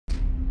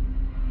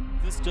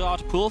the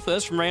start. Pull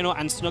first from Reynor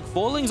and snuck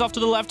 4 lings off to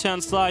the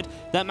left-hand side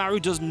that Maru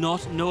does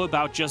not know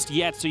about just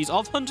yet. So he's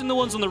off hunting the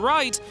ones on the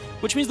right,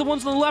 which means the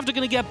ones on the left are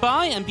going to get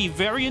by and be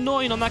very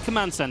annoying on that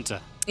command center.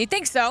 You'd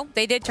think so.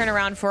 They did turn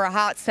around for a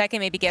hot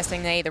second, maybe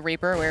guessing, hey, the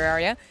Reaper, where are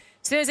you?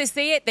 As soon as they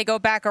see it, they go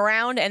back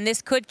around, and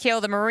this could kill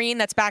the Marine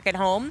that's back at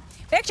home.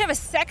 They actually have a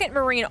second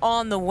Marine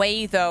on the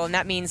way, though, and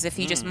that means if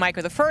you just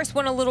micro the first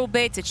one a little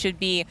bit, it should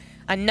be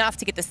enough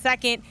to get the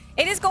second.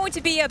 It is going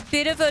to be a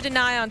bit of a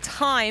deny on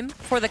time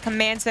for the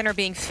command center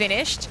being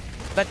finished,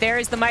 but there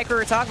is the micro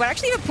we're talking about.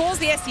 Actually, even pulls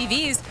the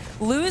SCVs,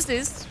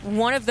 loses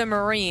one of the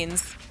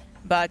Marines,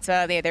 but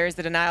there is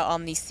the denial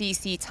on the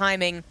CC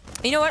timing.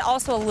 You know what?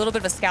 Also a little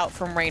bit of a scout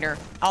from Reynor.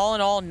 All in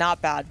all,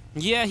 not bad.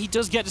 Yeah, he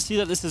does get to see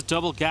that this is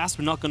double gas.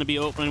 We're not going to be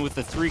opening with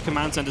the 3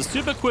 command centers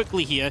super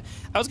quickly here.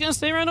 I was going to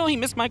say, Reynor, he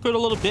missed microed a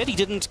little bit. He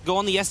didn't go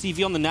on the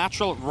SCV on the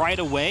natural right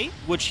away,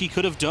 which he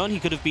could have done. He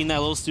could have been there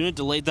a little sooner,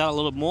 delayed that a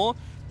little more.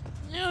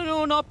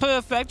 No, not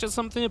perfect. Just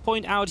something to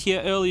point out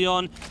here early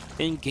on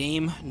in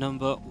game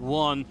number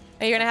 1.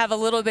 You're going to have a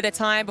little bit of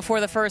time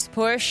before the first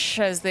push,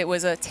 as it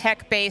was a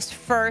tech-based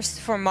first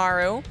for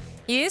Maru.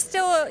 He is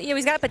still,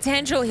 he's got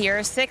potential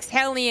here. 6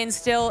 Hellions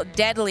still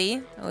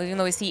deadly, even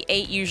though we see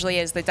 8 usually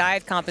as the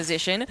dive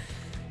composition.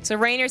 So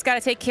Reynor's got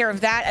to take care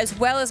of that, as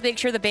well as make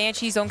sure the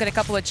Banshees don't get a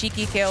couple of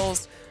cheeky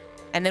kills.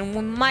 And then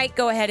we might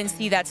go ahead and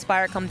see that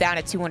Spire come down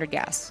at 200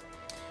 gas.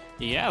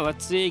 Yeah,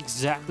 let's see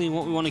exactly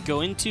what we want to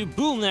go into.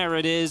 Boom, there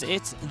it is.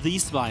 It's the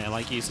Spire,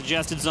 like you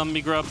suggested,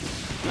 Zombie Grub.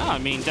 No, I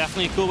mean,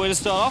 definitely a cool way to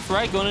start off,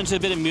 right? Going into a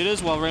bit of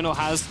mutas, while Reynor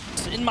has,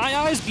 in my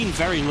eyes, been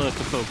very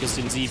lurker-focused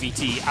in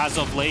ZVT as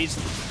of late.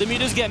 The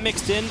mutas get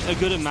mixed in a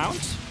good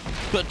amount,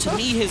 but to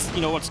me,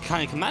 what's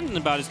kind of commanding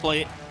about his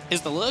play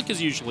is the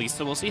lurkers usually,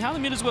 so we'll see how the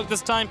mutas work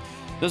this time.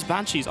 Those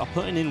Banshees are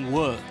putting in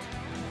work.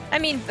 I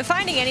mean,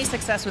 finding any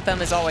success with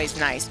them is always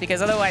nice,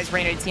 because otherwise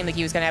Reynor seemed like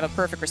he was going to have a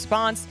perfect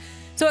response.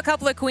 So a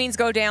couple of Queens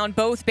go down,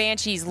 both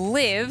Banshees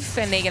live,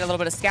 and they get a little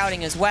bit of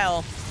scouting as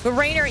well. But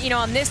Reynor,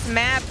 on this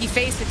map, he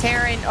faced the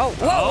Terran. Oh,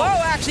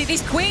 whoa, actually,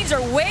 these Queens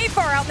are way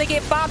far out, and they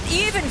get bopped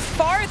even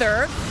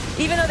farther.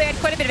 Even though they had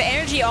quite a bit of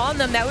energy on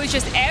them, that was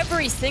just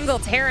every single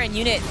Terran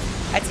unit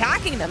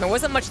attacking them. There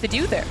wasn't much to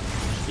do there.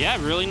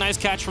 Yeah, really nice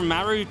catch from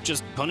Maru,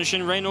 just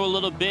punishing Reynor a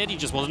little bit. He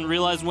just wasn't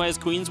realizing where his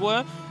Queens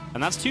were.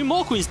 And that's 2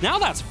 more Queens. Now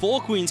that's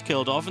 4 Queens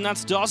killed off, and that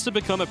starts to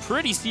become a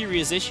pretty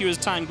serious issue as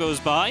time goes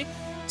by.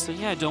 So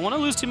yeah, don't want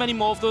to lose too many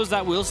more of those.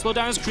 That will slow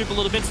down his creep a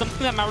little bit.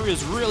 Something that Maru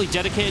is really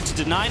dedicated to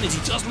denying is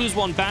he does lose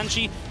 1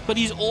 Banshee, but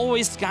he's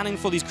always scanning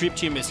for these creep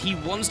tumors. He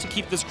wants to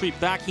keep this creep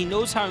back. He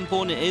knows how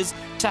important it is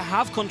to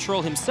have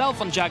control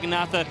himself on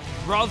Jagannatha,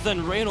 rather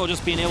than Reynor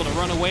just being able to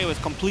run away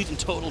with complete and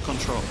total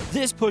control.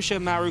 This push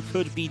of Maru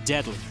could be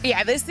deadly.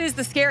 Yeah, this is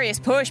the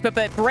scariest push, but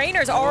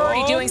Reynor's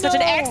already doing such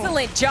an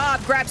excellent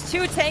job. Grabs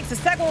 2 tanks, the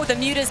second one with the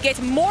mutas,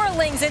 gets more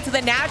lings into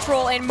the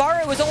natural, and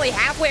Maru was only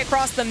halfway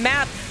across the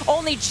map,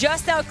 only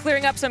just now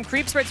clearing up some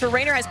creep spreads, so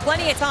Reynor has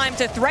plenty of time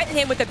to threaten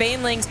him with the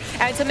Banelings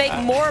and to make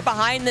more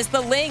behind this. The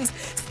lings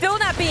still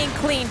not being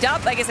cleaned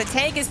up. I guess a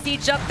tank is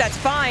sieged up, that's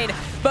fine,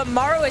 but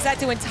Maru has had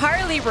to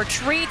entirely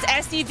retreat.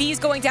 SCV's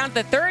going down to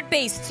the 3rd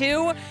base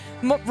too.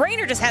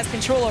 Reynor just has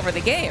control over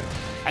the game.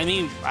 I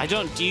mean,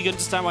 do you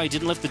understand why he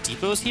didn't lift the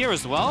depots here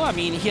as well? I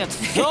mean, he had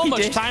so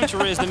much time to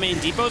raise the main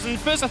depots, and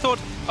first I thought,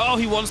 oh,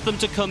 he wants them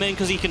to come in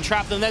because he can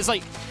trap them. There's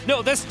like,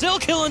 no, they're still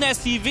killing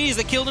SCVs.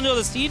 They killed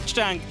another siege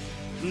tank.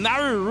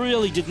 Maru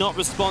really did not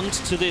respond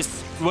to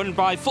this run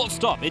by full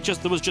stop.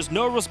 There was just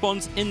no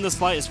response in the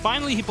slightest.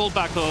 Finally, he pulled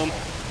back home.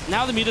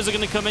 Now the mutas are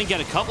going to come in,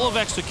 get a couple of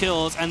extra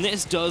kills, and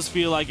this does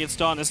feel like it's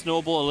starting to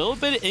snowball a little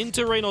bit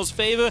into Reynor's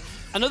favor.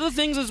 And other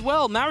things as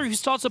well. Maru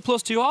starts a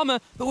 +2 armor,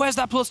 but where's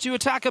that +2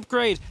 attack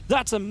upgrade?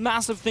 That's a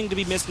massive thing to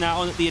be missing out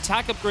on. The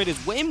attack upgrade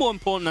is way more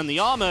important than the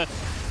armor.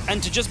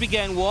 And to just be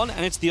getting 1,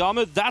 and it's the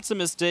armor, that's a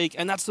mistake,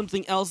 and that's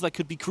something else that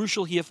could be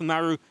crucial here for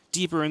Maru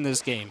deeper in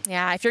this game.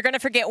 Yeah, if you're going to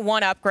forget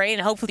 1 upgrade,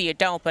 and hopefully you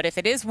don't, but if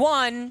it is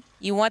 1,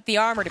 you want the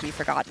armor to be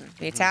forgotten.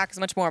 The attack is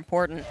much more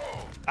important.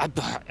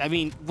 I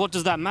mean, what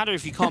does that matter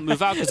if you can't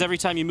move out? Because every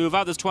time you move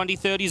out, there's 20,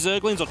 30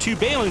 Zerglings or 2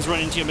 Banelings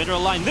running into your middle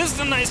line. This is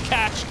a nice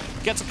catch.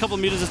 Gets a couple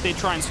of mutas as they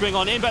try and swing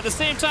on in, but at the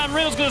same time,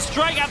 Reynor's going to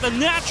strike at the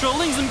natural.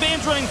 Lings and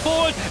Banes running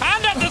forward,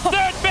 and at the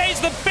 3rd base,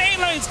 the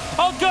Banelings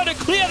are going to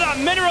clear that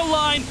mineral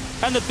line,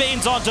 and the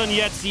Banes aren't done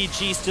yet.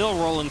 CG still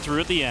rolling through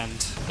at the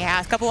end. Yeah,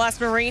 a couple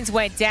last Marines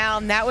went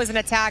down. That was an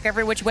attack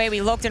every which way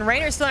we looked, and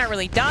Reynor's still not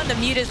really done. The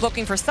mutas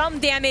looking for some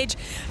damage.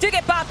 Do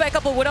get popped by a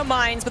couple Widow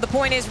Mines, but the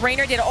point is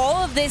Reynor did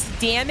all of this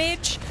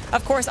damage,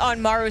 of course,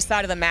 on Maru's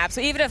side of the map.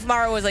 So even if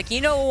Maru was like,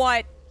 you know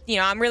what,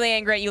 I'm really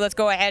angry at you, let's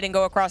go ahead and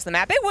go across the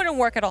map, it wouldn't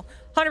work at all.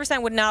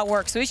 100% would not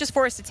work. So he's just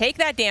forced to take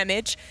that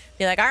damage,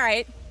 be like, all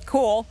right,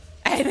 cool,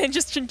 and then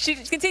just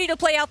continue to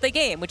play out the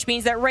game, which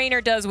means that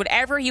Reynor does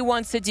whatever he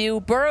wants to do.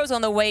 Burrow's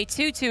on the way,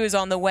 2-2 is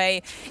on the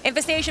way,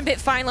 Infestation Pit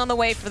finally on the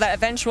way for that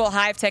eventual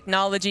Hive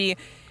technology,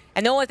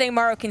 and the only thing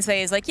Maru can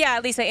say is like, yeah,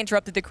 at least I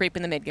interrupted the creep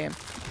in the mid-game.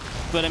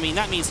 But I mean,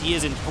 that means he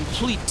is in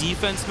complete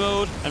defense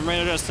mode, and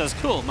Reynor just says,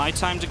 cool, my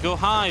time to go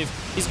Hive.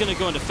 He's going to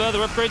go into further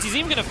upgrades. He's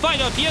even going to fight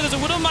up here. There's a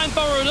Widow Mine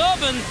burrowed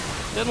up, and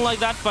Didn't like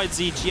that fight,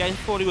 ZG. I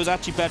thought he was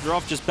actually better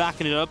off just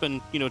backing it up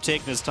and, you know,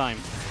 taking his time.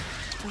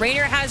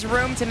 Reynor has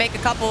room to make a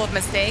couple of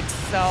mistakes,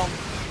 so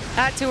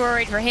not too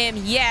worried for him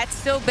yet.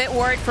 Still a bit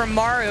worried for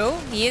Maru.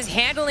 He is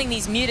handling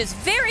these mutas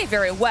very,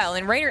 very well,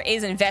 and Reynor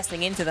is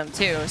investing into them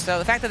too. So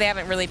the fact that they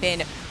haven't really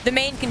been the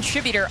main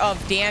contributor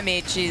of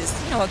damage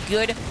is, you know, a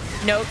good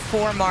note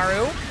for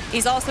Maru.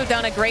 He's also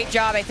done a great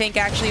job, I think,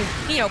 actually,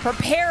 you know,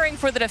 preparing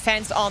for the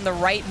defense on the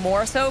right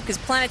more so, because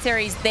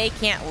planetaries, they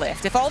can't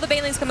lift. If all the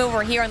Banelings come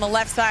over here on the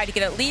left side, you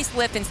can at least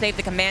lift and save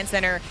the command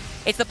center.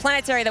 It's the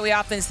planetary that we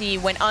often see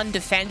when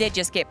undefended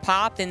just get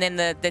popped, and then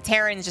the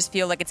Terrans just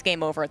feel like it's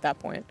game over at that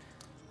point.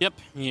 Yep,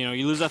 you know,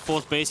 you lose that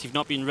fourth base, you've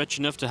not been rich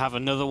enough to have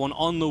another one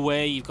on the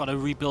way, you've got to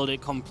rebuild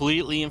it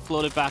completely and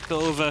float it back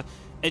over.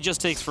 It just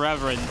takes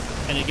forever, and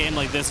in a game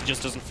like this, it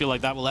just doesn't feel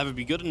like that will ever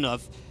be good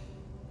enough.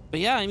 But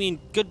yeah, I mean,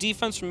 good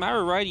defense from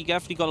Maru, right? You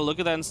definitely got to look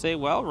at that and say,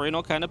 well,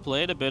 Reynor kind of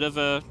played a bit of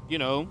a, you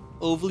know,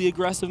 overly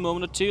aggressive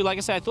moment or two. Like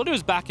I said, I thought he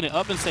was backing it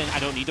up and saying, I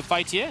don't need to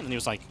fight you. And he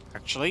was like,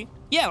 actually,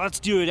 yeah,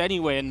 let's do it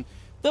anyway. And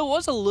there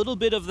was a little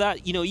bit of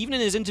that, you know, even in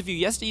his interview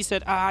yesterday, he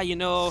said, you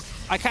know,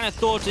 I kind of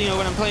thought, you know,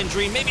 when I'm playing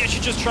Dream, maybe I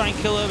should just try and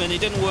kill him, and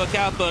it didn't work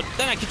out, but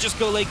then I could just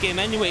go late game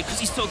anyway, because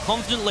he's so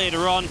confident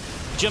later on.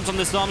 Jumps on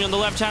this army on the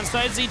left-hand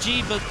side,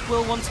 ZG, but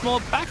will once more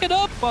back it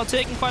up while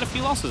taking quite a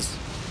few losses.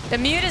 The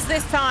mutas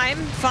this time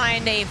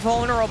find a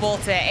vulnerable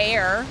to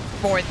air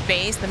fourth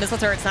base. The missile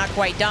turret's not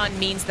quite done,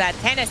 means that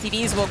 10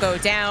 SCVs will go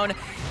down.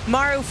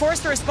 Maru,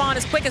 forced to respond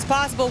as quick as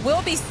possible,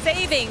 will be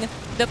saving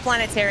the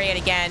planetarian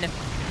again.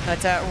 But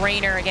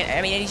Reynor, again,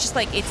 I mean, he's just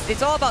like,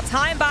 it's all about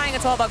time buying,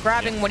 it's all about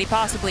grabbing what he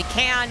possibly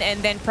can,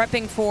 and then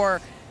prepping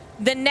for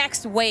the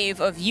next wave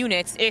of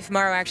units if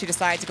Maru actually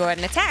decides to go ahead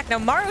and attack. Now,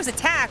 Maru's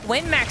attack,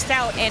 when maxed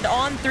out and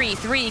on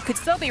 3-3, could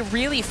still be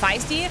really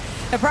feisty.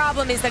 The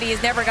problem is that he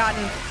has never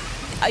gotten,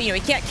 you know,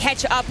 he can't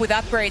catch up with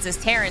upgrades as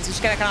Terran, so he's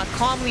got to kind of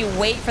calmly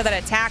wait for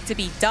that attack to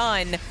be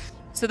done.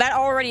 So that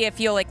already, I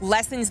feel like,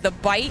 lessens the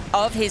bite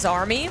of his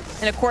army.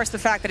 And of course, the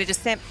fact that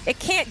it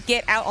can't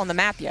get out on the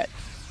map yet.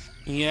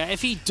 Yeah,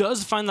 if he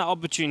does find that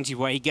opportunity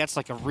where he gets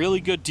like a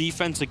really good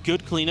defense, a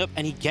good cleanup,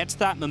 and he gets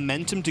that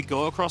momentum to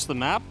go across the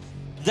map,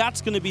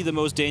 that's going to be the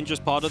most dangerous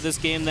part of this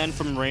game then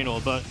from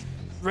Reynor. But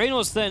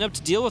Reynor's setting up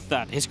to deal with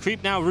that. His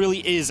creep now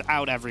really is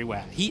out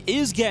everywhere. He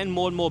is getting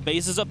more and more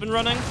bases up and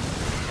running.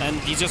 And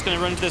he's just going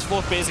to run into this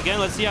fourth base again.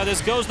 Let's see how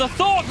this goes. The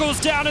Thought goes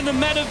down in the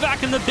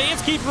medevac, and the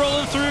Banes keep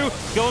rolling through.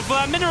 Going for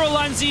that mineral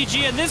line,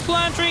 ZG. And this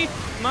planetary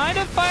might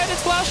have fired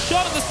its last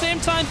shot at the same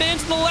time.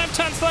 Banes on the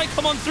left-hand side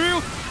come on through.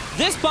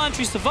 This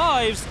planetary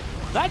survives.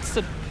 That's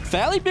a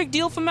fairly big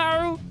deal for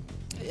Maru.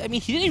 I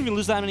mean, he didn't even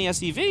lose that many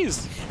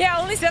SCVs. Yeah,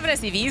 only 7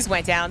 SCVs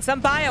went down.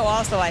 Some bio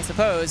also, I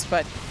suppose.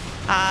 But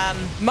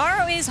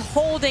Maru is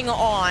holding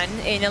on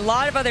in a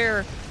lot of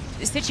other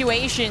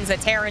situations that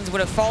Terrans would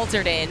have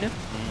faltered in.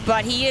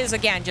 But he is,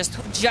 again,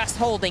 just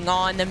holding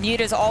on. The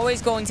Muta is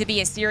always going to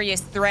be a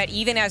serious threat,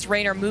 even as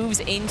Reynor moves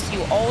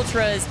into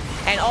Ultras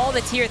and all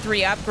the Tier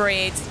 3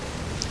 upgrades.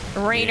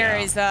 Reynor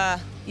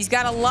is, he's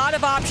got a lot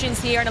of options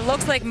here, and it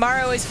looks like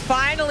Maru is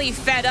finally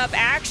fed up,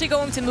 actually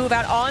going to move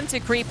out onto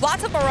creep.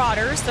 Lots of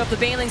Marauders, so if the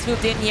Banelings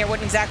moved in here,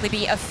 wouldn't exactly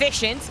be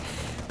efficient.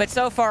 But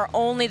so far,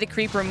 only the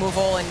creep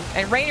removal, and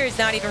Reynor is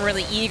not even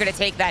really eager to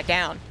take that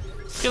down.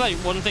 I feel like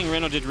one thing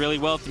Reynor did really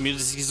well with the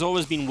mutas is he's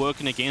always been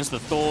working against the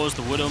Thors,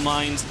 the Widow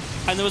Mines,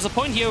 and there was a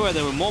point here where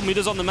there were more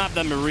mutas on the map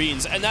than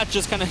Marines, and that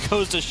just kind of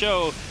goes to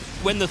show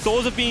when the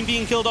Thors are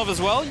being killed off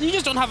as well, you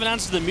just don't have an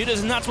answer to the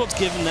mutas, and that's what's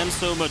given them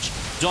so much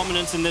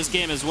dominance in this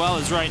game as well,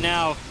 as right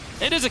now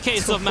it is a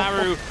case of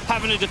Maru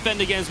having to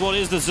defend against what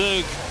is the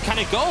Zerg kind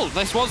of goal.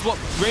 This was what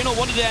Reynor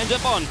wanted to end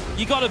up on.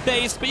 You got a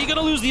base, but you're going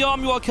to lose the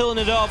army while killing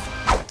it off.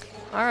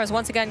 Mara's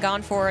once again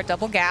gone for a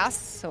double gas,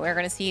 so we're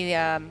going to see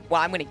the, well,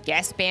 I'm going to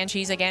guess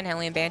Banshees again,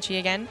 Hellion Banshee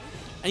again.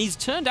 And he's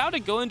turned out to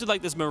go into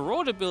like this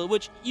Marauder build,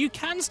 which you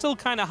can still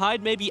kind of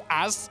hide maybe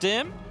as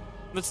Stim.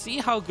 Let's see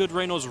how good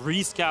Reynor's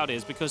rescout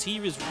is, because he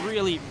is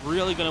really,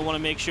 really going to want to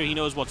make sure he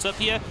knows what's up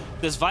here.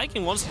 This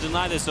Viking wants to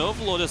deny this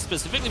Overlord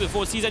specifically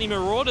before it sees any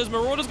Marauders.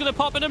 Marauder's going to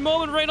pop in a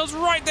moment. Reynor's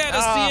right there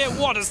to see it.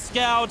 What a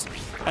scout.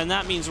 And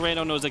that means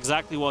Reynor knows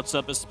exactly what's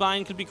up. A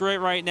Spine could be great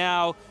right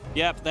now.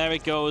 Yep, there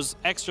it goes.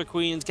 Extra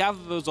Queens. Gather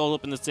those all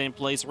up in the same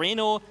place.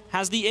 Reynor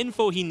has the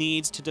info he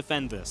needs to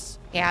defend this.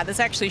 Yeah, this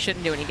actually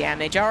shouldn't do any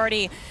damage.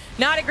 Already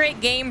not a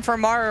great game for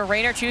Maru.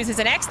 Reynor chooses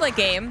an excellent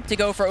game to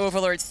go for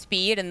Overlord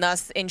speed and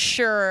thus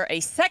ensure a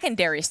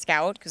secondary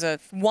scout, because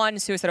one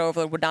Suicide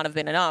Overlord would not have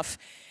been enough.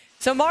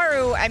 So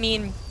Maru, I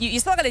mean, you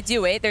still got to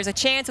do it. There's a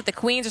chance that the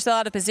Queens are still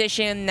out of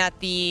position, that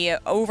the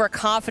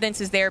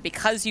overconfidence is there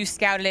because you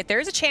scouted it.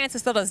 There's a chance it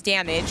still does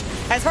damage.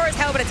 As far as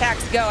Helmet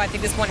attacks go, I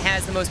think this one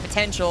has the most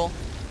potential,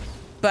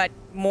 but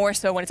more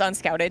so when it's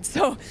unscouted.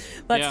 So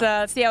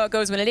let's see how it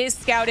goes when it is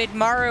scouted.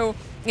 Maru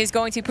is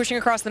going to be pushing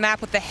across the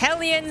map with the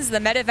Hellions. The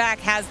Medevac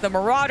has the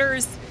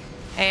Marauders.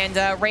 And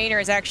Reynor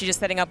is actually just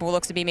setting up what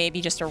looks to be maybe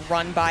just a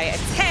run-by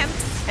attempt.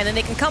 And then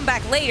they can come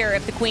back later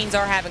if the Queens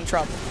are having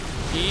trouble.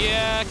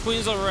 Yeah,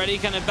 Queen's already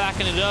kind of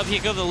backing it up.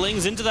 Here go the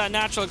Lings into that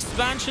natural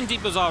expansion.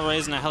 Deepers are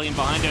raising a Hellion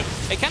behind it.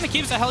 It kind of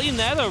keeps a Hellion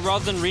there, though,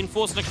 rather than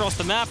reinforcing across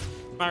the map.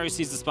 Maru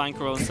sees the Spine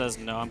Coil and says,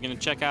 no, I'm going to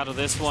check out of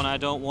this one. I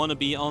don't want to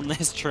be on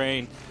this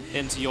train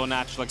into your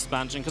natural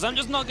expansion because I'm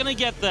just not going to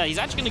get there. He's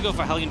actually going to go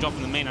for Hellion drop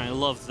in the main, and I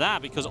love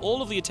that because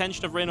all of the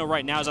attention of Reynor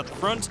right now is at the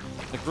front.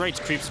 The great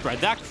creep spread.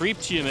 That creep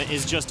tumor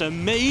is just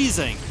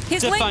amazing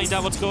find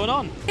out what's going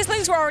on. His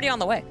Lings were already on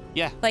the way.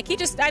 Yeah. Like, he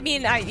just, I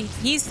mean,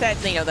 he said,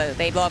 you know,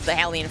 they love the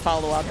Hellion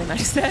follow-up, and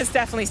that's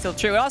definitely still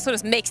true. It also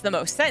just makes the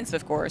most sense,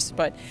 of course,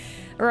 but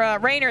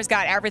Reynor's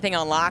got everything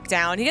on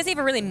lockdown. He doesn't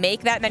even really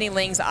make that many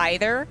Lings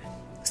either.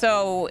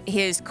 So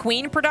his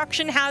queen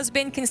production has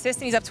been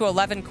consistent. He's up to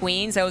 11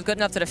 queens. That was good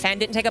enough to defend.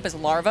 Didn't take up his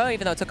larva,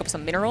 even though it took up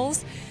some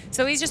minerals.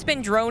 So he's just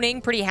been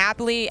droning pretty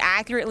happily,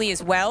 accurately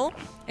as well.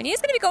 And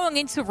he's going to be going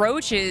into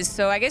roaches.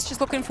 So I guess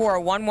just looking for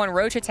a 1-1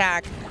 roach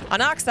attack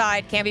on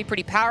Oxide can be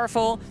pretty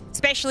powerful,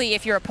 especially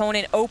if your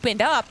opponent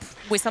opened up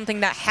with something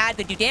that had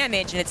to do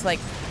damage, and it's like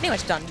pretty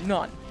much done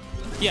none.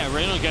 Yeah,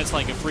 Reynor gets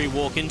like a free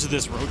walk into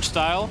this roach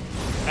style,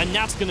 and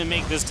that's going to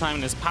make this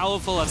time as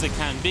powerful as it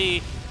can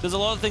be. There's a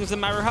lot of things that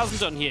Maru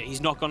hasn't done here. He's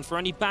not gone for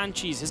any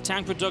Banshees. His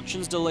tank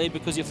production's delayed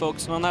because you're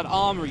focusing on that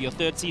armor. Your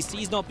third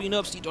CC's not been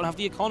up, so you don't have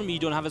the economy. You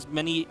don't have as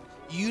many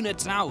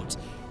units out.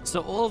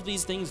 So all of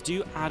these things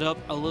do add up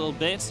a little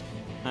bit.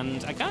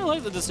 And I kind of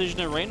like the decision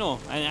of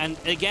Reynor. And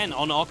again,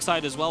 on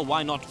Oxide as well,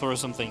 why not throw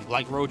something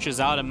like roaches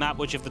out, a map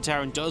which if the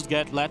Terran does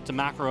get let to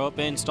macro up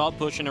in, start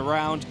pushing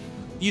around,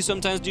 you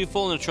sometimes do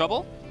fall into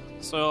trouble.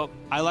 So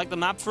I like the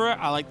map for it.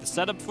 I like the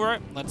setup for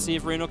it. Let's see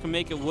if Reynor can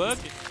make it work.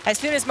 As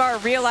soon as Maru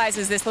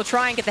realizes this, they'll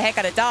try and get the heck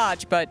out of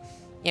dodge, but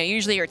you know,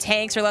 usually your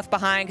tanks are left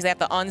behind because they have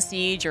to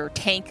unsiege or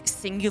tank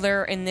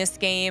singular in this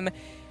game.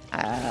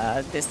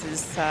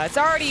 It's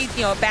already,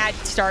 you know, a bad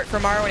start for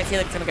Maru, and I feel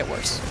like it's gonna get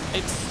worse.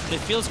 It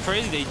feels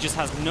crazy that he just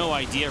has no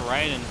idea,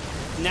 right? And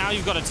now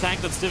you've got a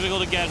tank that's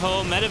difficult to get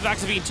home.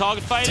 Medivacs are being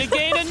target fired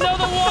again.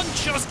 Another one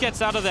just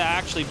gets out of there,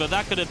 actually, but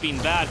that could have been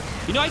bad.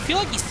 You know, I feel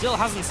like he still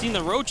hasn't seen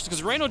the roaches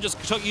because Reynor just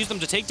used them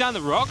to take down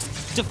the rocks.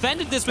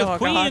 Defended this with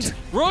queens. God.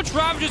 Roach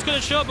Ravager's going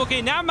to show up.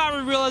 Okay, now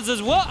Maru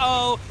realizes,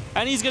 whoa,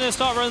 and he's going to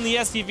start running the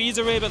SCVs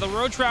away, but the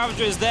Roach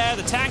Ravager is there.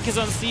 The tank is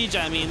on siege.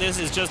 I mean, this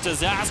is just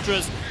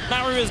disastrous.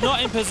 Maru is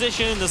not in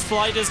position in the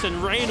slightest, and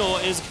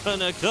Reynor is going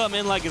to come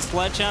in like a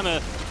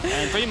sledgehammer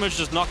and pretty much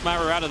just knock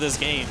Maru out of this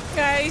game.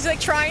 He's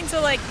like trying to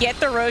like get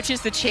the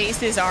roaches to chase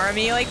his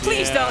army. Like,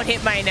 please don't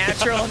hit my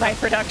natural and my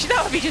production.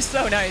 That would be just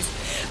so nice.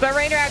 But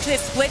Reynor actually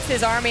splits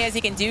his army as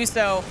he can do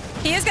so.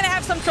 He is going to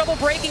have some trouble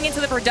breaking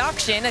into the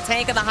production. A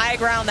tank on the high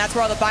ground, that's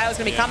where all the bio is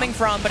going to be coming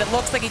from, but it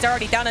looks like he's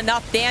already done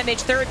enough damage.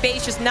 Third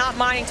base just not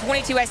mining.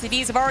 22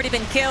 SCVs have already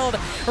been killed.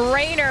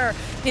 Reynor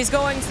is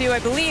going to, I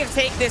believe,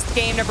 take this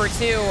game number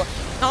 2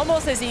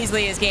 almost as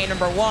easily as game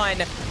number 1.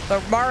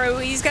 But Maru,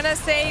 he's going to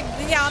say,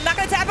 yeah, I'm not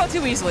going to tap out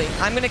too easily.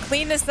 I'm going to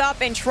clean this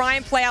up and try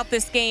and play out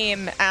this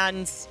game.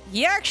 And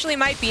he actually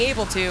might be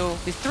able to.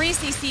 With 3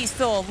 CCs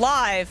still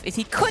alive, if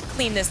he could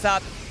clean this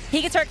up,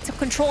 he can start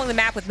controlling the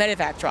map with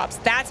medevac drops.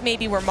 That's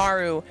maybe where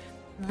Maru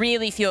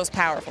really feels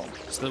powerful.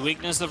 So the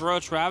weakness of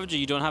Roach Ravager,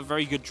 you don't have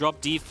very good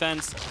drop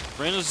defense.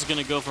 Reynor's just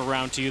going to go for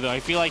round 2, though. I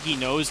feel like he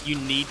knows you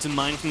need to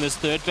mine from this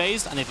third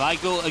base, and if I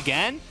go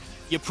again,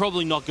 you're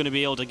probably not going to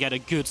be able to get a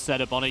good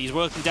setup on it. He's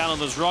working down on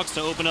those rocks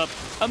to open up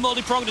a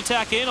multi-pronged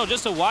attack in, or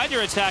just a wider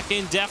attack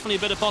in. Definitely a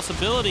bit of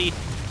possibility.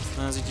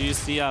 As you do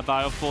see,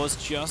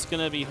 Bioforce just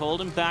going to be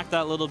holding back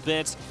that little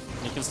bit.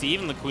 You can see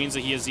even the Queens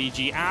of here,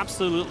 ZG,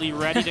 absolutely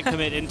ready to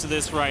commit into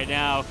this right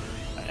now.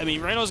 I mean,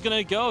 Reynor's going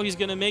to go. He's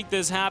going to make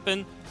this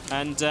happen.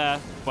 And,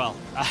 well,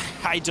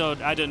 I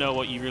don't know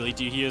what you really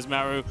do here as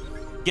Maru.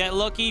 Get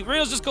lucky.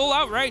 Reynor's just go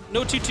out, right?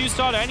 No 2-2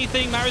 start or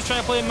anything. Maru's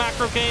trying to play a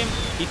macro game.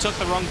 He took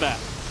the wrong bet.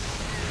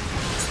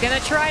 Gonna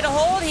try to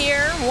hold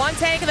here. One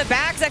tank in the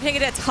back is gonna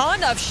get a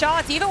ton of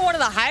shots. Even one of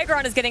the high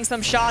ground is getting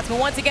some shots, but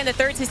once again, the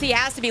third CC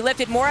has to be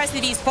lifted. More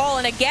SCVs fall,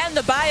 and again,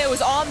 the bio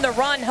is on the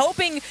run,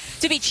 hoping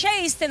to be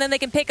chased, and then they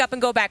can pick up and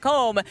go back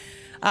home.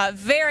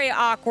 Very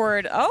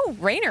awkward. Oh,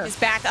 Reynor is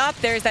back up.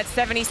 There's that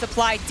 70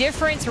 supply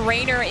difference.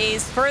 Reynor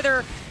is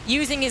further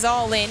using his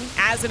all-in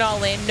as an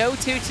all-in. No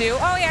 2-2.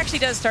 Oh, he actually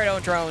does start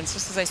own drones,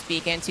 just as I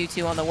speak, and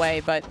 2-2 on the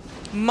way. But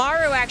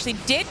Maru actually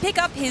did pick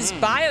up his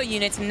bio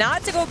units,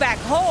 not to go back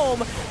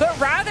home, but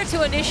rather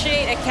to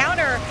initiate a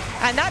counter.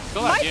 And that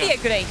might be a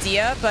good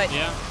idea, but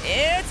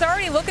it's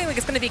already looking like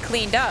it's going to be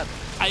cleaned up.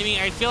 I mean,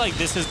 I feel like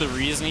this is the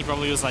reason he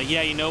probably was like,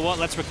 yeah, you know what,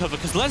 let's recover,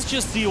 because let's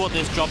just see what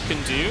this drop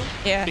can do.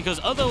 Yeah. Because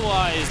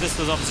otherwise, this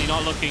is obviously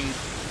not looking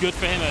good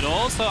for him at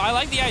all. So I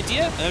like the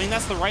idea. I mean,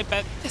 that's the right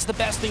bet. It's the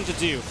best thing to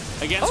do.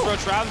 Against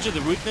Roach Ravager,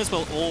 the weakness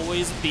will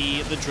always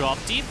be the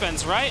drop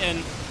defense, right?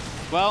 And,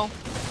 well,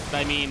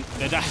 I mean,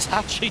 that's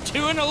actually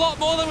doing a lot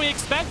more than we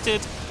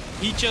expected.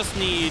 He just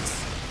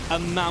needs a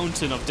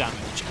mountain of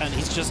damage, and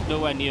he's just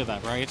nowhere near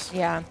that, right?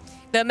 Yeah.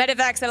 The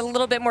medevacs had a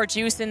little bit more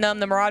juice in them.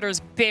 The Marauders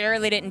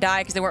barely didn't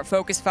die because they weren't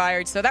focus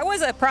fired. So that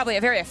was probably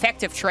a very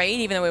effective trade,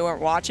 even though we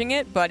weren't watching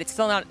it, but it's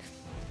still not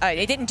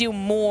it didn't do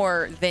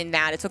more than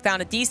that. It took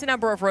down a decent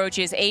number of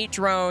roaches, 8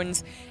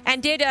 drones,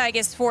 and did, I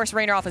guess, force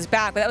Reynor off his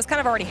back. But that was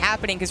kind of already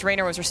happening because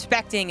Reynor was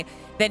respecting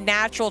the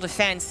natural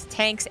defense.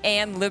 Tanks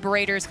and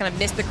Liberators kind of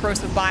missed the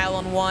Corrosive Bile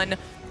on one.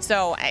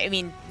 So, I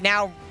mean,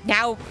 now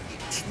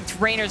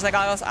Reynor's like,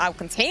 I'll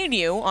contain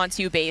you on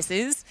 2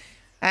 bases.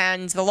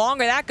 And the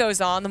longer that goes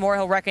on, the more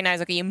he'll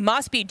recognize, okay, you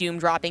must be doom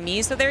dropping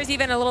me. So there's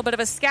even a little bit of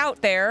a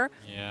scout there.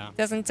 Yeah.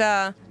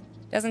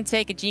 Doesn't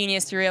take a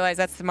genius to realize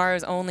that's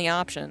Maru's only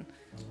option.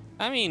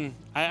 I mean,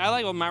 I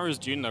like what Maru's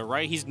doing though,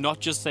 right? He's not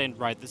just saying,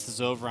 right, this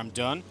is over, I'm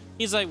done.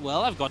 He's like,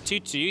 well, I've got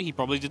 2-2. He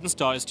probably didn't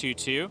start as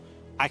 2-2.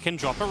 I can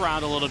drop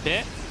around a little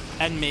bit.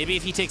 And maybe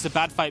if he takes a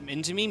bad fight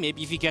into me,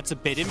 maybe if he gets a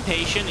bit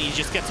impatient and he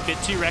just gets a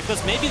bit too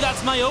reckless, maybe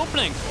that's my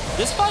opening.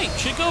 This fight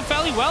should go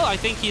fairly well. I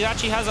think he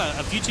actually has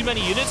a few too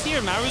many units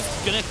here. Maru's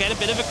going to get a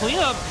bit of a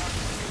cleanup.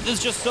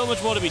 There's just so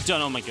much more to be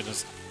done. Oh my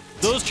goodness.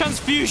 Those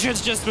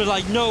transfusions just were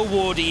like, no,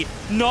 Wardy,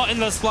 not in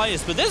the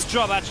slightest. But this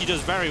job actually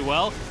does very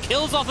well.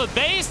 Kills off a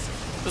base.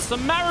 There's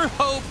some Maru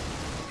hope.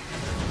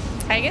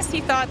 I guess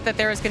he thought that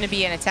there was going to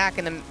be an attack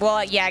in the...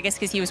 Well, yeah, I guess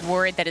because he was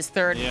worried that his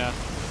third... Yeah.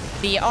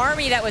 The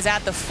army that was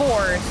at the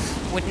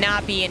 4th would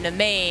not be in the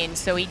main.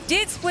 So he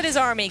did split his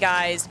army,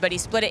 guys, but he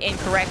split it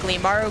incorrectly.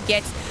 Maru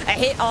gets a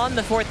hit on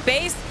the 4th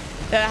base.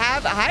 The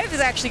Hive is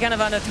actually kind of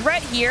under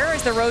threat here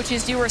as the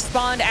Roaches do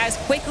respond as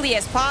quickly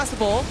as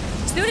possible.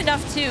 Soon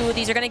enough, too,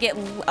 these are going to get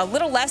a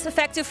little less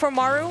effective for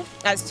Maru,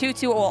 as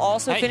 2-2 will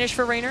also finish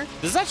for Reynor.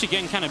 This is actually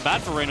getting kind of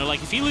bad for Reynor.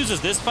 Like, if he loses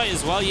this fight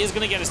as well, he is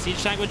going to get a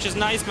siege tank, which is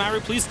nice.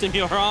 Maru, please stim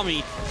your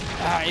army.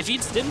 If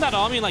he'd stimmed that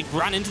army and, like,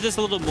 ran into this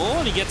a little more,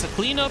 and he gets a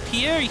clean up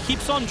here, he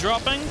keeps on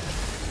dropping.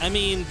 I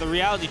mean, the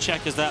reality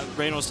check is that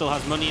Reynor still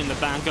has money in the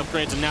bank.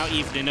 Upgrades are now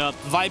evening up.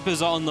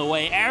 Vipers are on the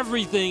way.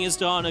 Everything is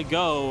starting to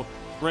go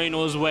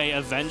Reynor's way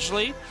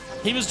eventually.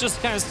 He was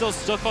just kind of still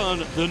stuck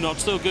on the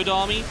not-so-good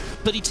army,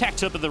 but he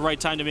teched up at the right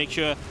time to make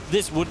sure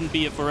this wouldn't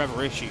be a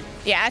forever issue.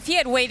 Yeah, if he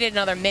had waited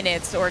another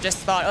minute or just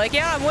thought, like,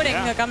 yeah, I'm winning,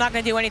 like, I'm not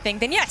going to do anything,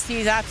 then yes,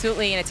 he's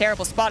absolutely in a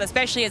terrible spot,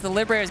 especially as the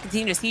Liberators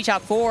continue to siege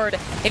hop forward.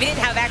 If he didn't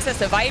have access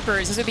to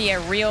Vipers, this would be a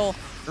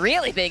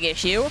really big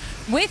issue.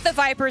 With the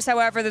Vipers,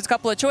 however, there's a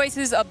couple of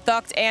choices,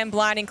 Abduct and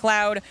Blinding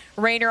Cloud.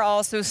 Reynor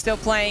also still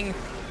playing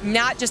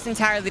not just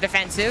entirely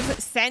defensive.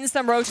 Sends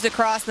some Roaches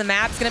across the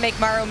map. It's going to make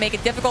Maru make a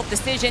difficult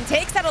decision.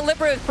 Takes out a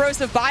Liberator with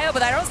Corrosive Bio,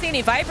 but I don't see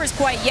any Vipers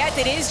quite yet.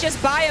 It is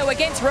just Bio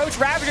against Roach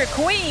Ravager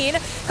Queen. A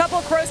couple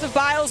of Corrosive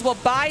Bios will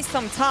buy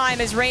some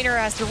time as Reynor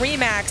has to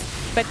remax.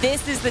 But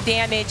this is the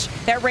damage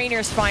that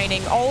Reynor's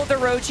finding. All of the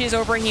Roaches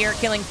over here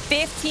killing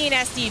 15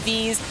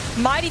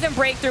 SDVs. Might even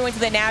break through into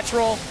the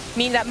natural,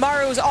 meaning that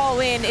Maru's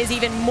all-in is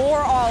even more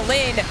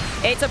all-in.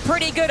 It's a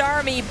pretty good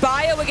army.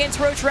 Bio against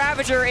Roach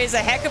Ravager is a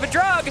heck of a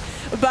drug,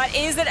 but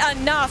is it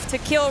enough to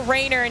kill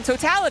Reynor in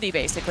totality,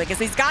 basically? Because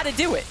he's got to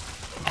do it.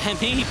 I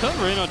mean, he put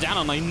Reynor down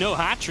on, like, no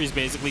hatcheries,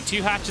 basically.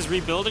 2 hatches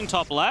rebuilding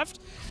top left.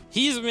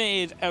 He's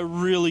made a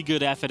really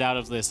good effort out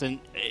of this. And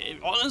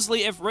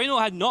honestly, if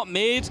Reynor had not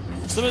made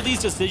some of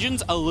these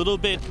decisions a little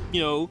bit,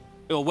 you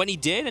know, when he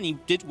did, and he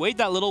did wait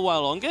that little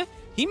while longer,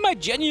 he might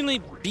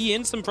genuinely be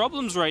in some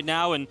problems right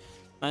now. And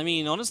I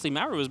mean, honestly,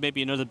 Maru is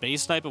maybe another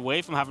base snipe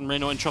away from having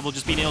Reynor in trouble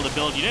just being able to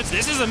build units.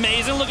 This is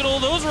amazing. Look at all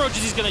those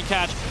Roaches he's going to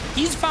catch.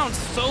 He's found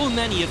so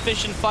many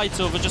efficient fights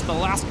over just the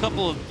last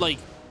couple of, like,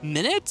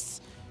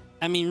 minutes.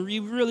 I mean, we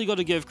really got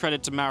to give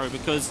credit to Maru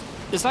because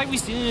it's like we've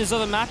seen in his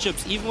other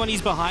matchups. Even when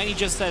he's behind, he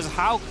just says,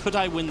 how could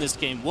I win this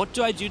game? What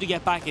do I do to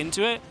get back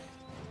into it?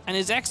 And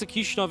his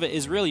execution of it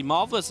is really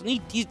marvelous. And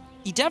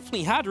he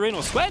definitely had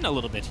Reynor sweating a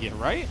little bit here,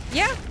 right?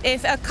 Yeah,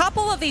 if a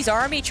couple of these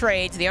army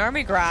trades, the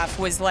army graph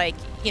was like,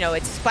 you know,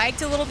 it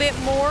spiked a little bit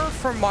more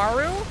for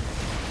Maru,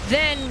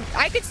 then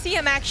I could see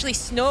him actually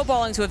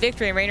snowballing to a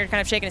victory and Reynor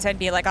kind of shaking his head and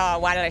being like, oh,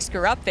 why did I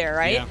screw up there,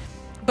 right? Yeah.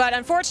 But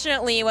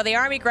unfortunately, while the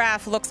army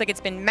graph looks like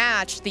it's been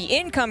matched, the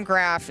income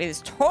graph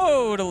is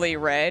totally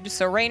red.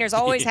 So Reynor's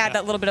always had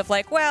that little bit of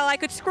like, well, I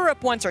could screw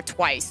up once or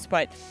twice,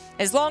 but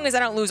as long as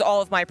I don't lose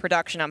all of my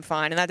production, I'm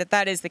fine. And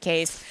that is the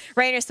case.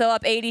 Reynor's still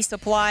up 80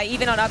 supply,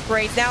 even on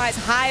upgrades. Now has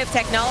Hive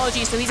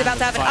technology, so he's about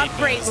to have an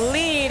upgrade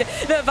lead.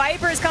 The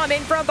Vipers come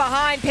in from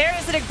behind,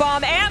 Parasitic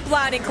Bomb and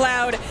Blinding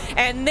Cloud,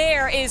 and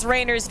there is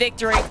Reynor's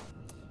victory.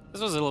 This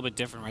was a little bit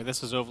different, right?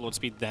 This was Overlord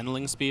speed, then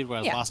Ling speed,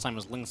 whereas last time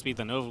was Ling speed,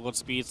 then Overlord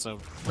speed. So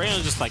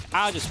Reynor's just like,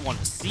 I just want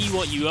to see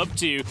what you up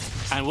to.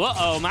 And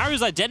whoa,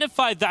 Maru's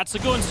identified that, so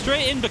going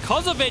straight in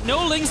because of it.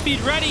 No Ling speed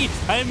ready,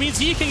 and it means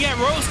he can get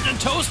roasted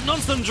and toasted on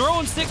some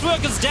drones. 6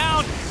 workers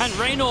down, and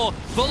Reynor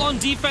full on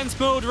defense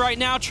mode right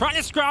now, trying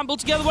to scramble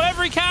together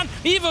whatever he can.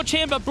 Evo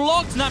chamber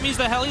blocked, and that means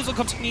the Hellies will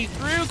continue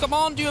through. Come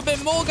on, do a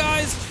bit more,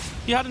 guys.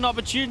 You had an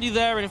opportunity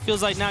there, and it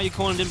feels like now you're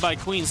cornered in by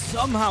Queen.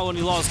 Somehow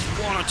only lost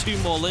 1 or 2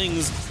 more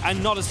Lings,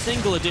 and not a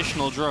single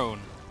additional drone.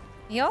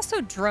 He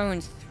also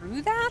droned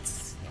through that.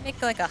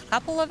 Make like a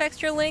couple of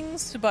extra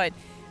Lings, but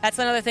That's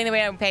another thing that we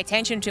have to pay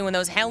attention to when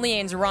those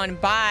Hellions run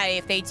by.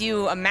 If they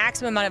do a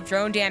maximum amount of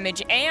drone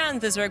damage and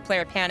the Zerg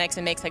player panics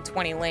and makes like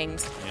 20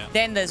 lings,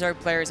 then the Zerg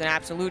player is in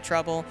absolute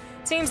trouble.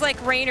 Seems like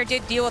Reynor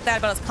did deal with that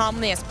about as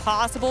calmly as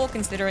possible,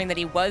 considering that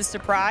he was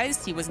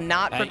surprised. He was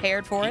not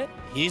prepared for it.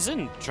 He's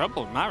in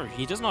trouble, Maru.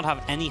 He does not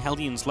have any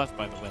Hellions left,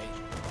 by the way.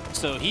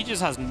 So he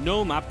just has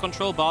no map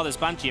control bar this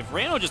Banshee. If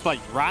Reynor just like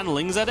ran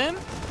lings at him,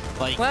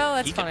 like, well,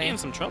 that's he could be in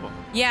some trouble.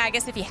 Yeah, I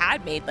guess if he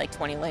had made like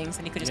 20 lings,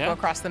 then he could just go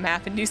across the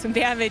map and do some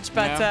damage.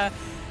 But I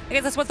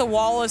guess that's what the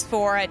wall is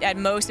for. At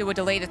most, it would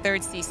delay the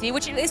third CC,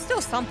 which is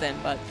still something.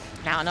 But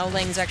now no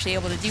lings actually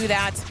able to do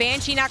that.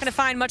 Banshee not going to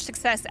find much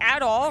success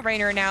at all.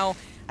 Reynor now,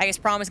 I guess,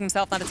 promising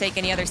himself not to take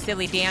any other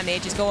silly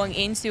damage, is going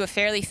into a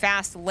fairly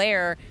fast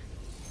lair,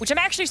 which I'm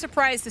actually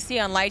surprised to see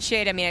on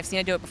Lightshade. I mean, I've seen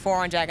it do it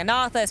before on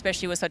Jagannatha,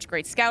 especially with such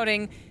great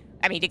scouting.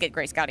 I mean, he did get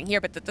great scouting here,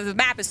 but the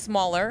map is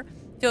smaller.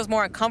 Feels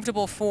more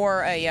uncomfortable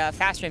for a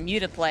faster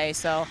muted play,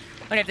 so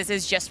I wonder if this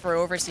is just for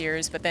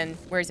Overseers, but then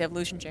where's the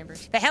Evolution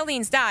Chambers? The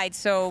Hellions died,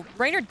 so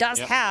Reynor does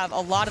have a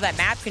lot of that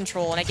map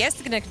control, and I guess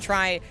he's going to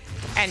try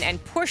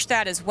and push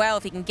that as well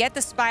if he can get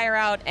the Spire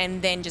out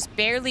and then just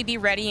barely be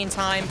ready in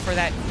time for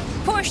that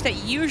push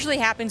that usually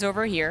happens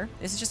over here.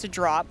 This is just a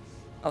drop.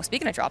 Oh,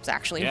 speaking of drops,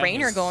 actually,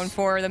 Reynor going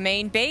for the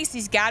main base.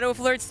 He's got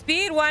overlord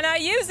speed. Why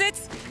not use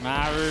it?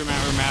 Maru,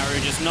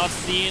 just not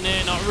seeing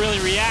it, not really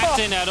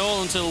reacting at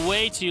all until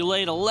way too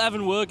late.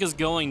 11 workers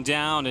going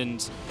down,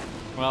 and,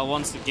 well,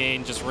 once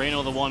again, just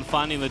Reynor the one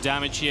finding the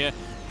damage here.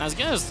 I was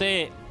going to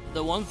say,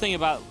 the one thing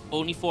about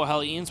only 4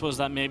 Hellions was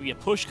that maybe a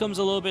push comes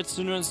a little bit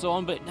sooner and so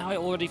on, but now it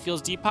already feels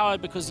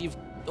depowered because you've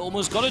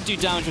almost got to do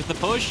damage with the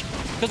push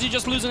because you're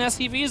just losing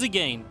SCVs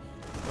again.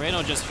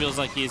 Reynor just feels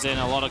like he's in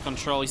a lot of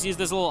control. He sees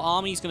this little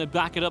army. He's going to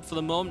back it up for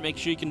the moment, make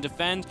sure he can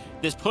defend.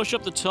 This push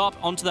up the top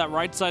onto that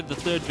right side of the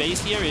third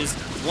base here is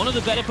one of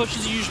the better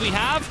pushes you usually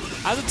have.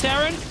 As a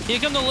Terran, here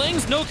come the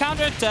Lings. No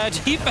counter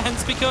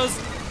defense because,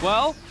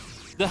 well,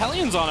 the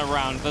Hellions aren't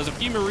around. There's a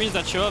few Marines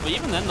that show up, but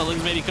even then the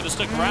Lings maybe could have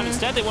stuck around.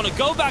 Instead, they want to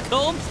go back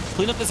home,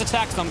 clean up this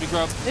attack, Zombie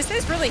Grub. This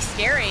is really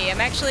scary.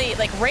 I'm actually,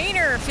 like,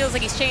 Reynor feels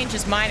like he's changed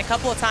his mind a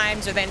couple of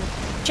times, or then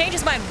changed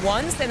his mind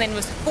once and then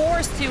was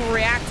forced to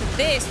react to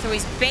this. So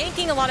he's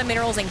banking a lot of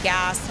minerals and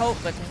gas,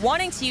 like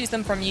wanting to use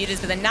them for mutas,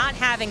 but then not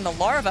having the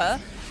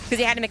larva because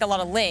he had to make a lot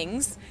of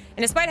lings.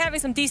 And despite having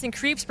some decent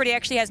creeps, but he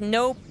actually has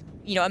no,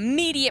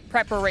 immediate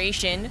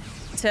preparation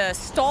to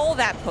stall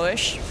that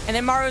push. And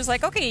then Maru's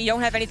like, okay, you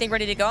don't have anything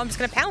ready to go. I'm just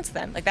going to pounce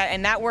then. Like that,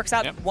 and that works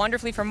out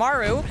wonderfully for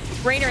Maru.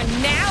 Reynor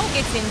now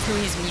gets into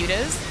his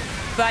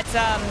mutas, but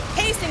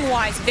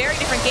pacing-wise, very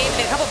different game.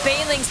 A couple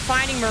Banelings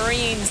finding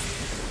Marines.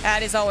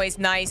 That is always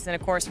nice, and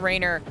of course,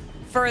 Reynor,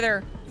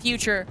 further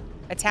future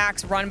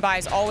attacks,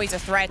 run-bys, always a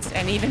threat,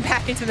 and even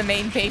back into the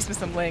main base with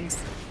some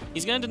lings.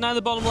 He's going to deny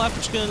the bottom left,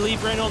 which is going to leave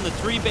Reynor on the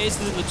 3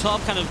 bases in the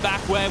top, kind of back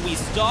where we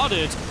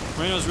started.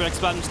 Reynor's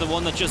re-expanding to the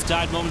one that just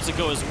died moments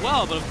ago as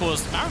well, but of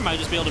course, Maru might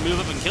just be able to move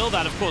up and kill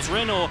that. Of course,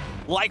 Reynor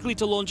likely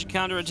to launch a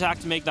counter-attack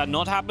to make that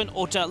not happen,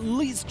 or to at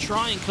least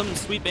try and come and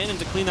sweep in and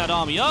to clean that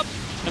army up.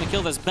 Going to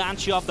kill this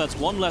Banshee off. That's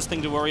one less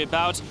thing to worry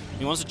about.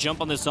 He wants to jump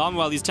on this arm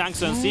while these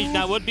tanks are on siege.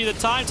 Now would be the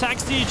time. Tank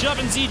siege up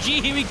and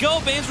ZG. Here we go.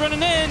 Bane's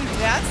running in.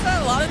 That's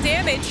a lot of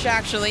damage,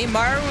 actually.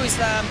 Maru's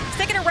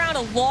sticking around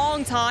a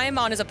long time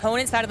on his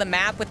opponent's side of the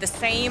map with the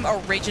same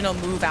original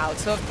move out.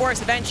 So, of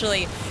course,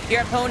 eventually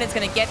your opponent's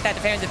going to get that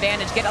defender's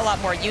advantage, get a lot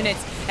more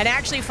units, and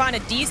actually find a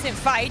decent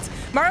fight.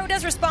 Maru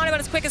does respond about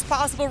as quick as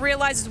possible,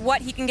 realizes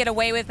what he can get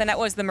away with, and that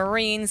was the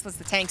Marines. Lets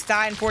the tanks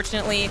die,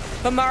 unfortunately.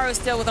 But Maru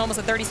still with almost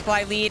a 30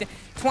 supply lead.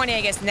 20,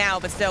 I guess, now,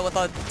 but still with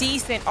a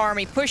decent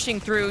army pushing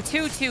through.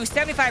 2-2,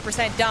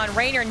 75% done.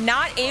 Reynor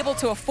not able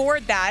to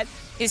afford that.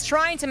 Is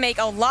trying to make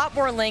a lot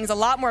more lings, a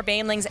lot more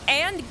banelings,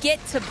 and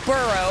get to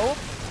burrow,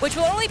 which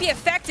will only be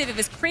effective if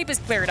his creep is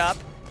cleared up,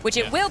 which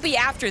it will be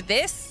after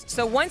this.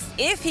 So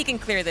if he can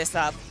clear this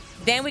up,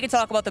 then we can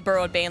talk about the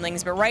burrowed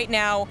banelings. But right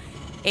now,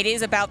 it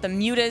is about the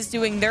mutas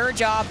doing their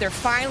job. They're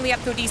finally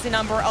up to a decent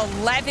number.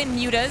 11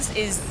 mutas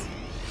is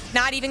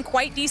not even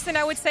quite decent,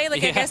 I would say.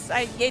 Like,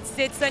 I guess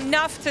it's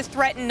enough to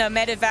threaten a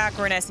medevac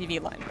or an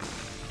SCV line.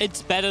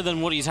 It's better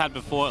than what he's had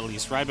before, at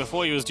least, right?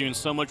 Before he was doing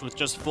so much with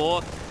just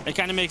 4. It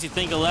kind of makes you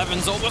think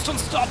 11's almost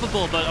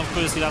unstoppable, but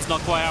obviously that's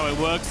not quite how it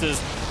works. There's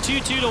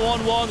 2-2 to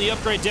 1-1. The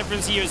upgrade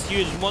difference here is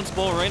huge. Once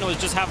more, Reynor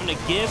is just having to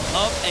give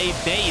up a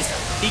base.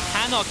 He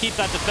cannot keep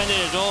that defended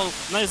at all.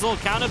 Nice little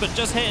counter, but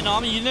just hitting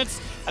army units.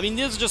 I mean,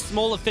 these are just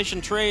small,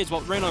 efficient trades.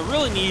 What Reynor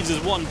really needs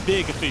is one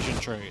big, efficient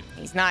trade.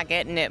 He's not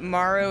getting it.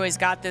 Maru has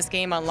got this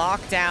game on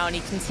lockdown. He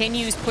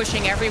continues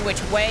pushing every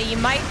which way. You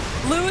might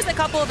lose a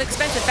couple of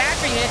expensive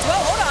factory units.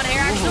 Well, hold on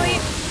here, actually.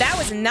 That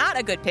was not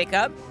a good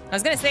pickup. I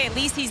was going to say, at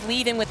least he's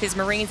leading with his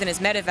Marines and his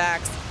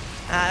medevacs.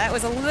 That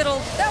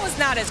was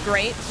not as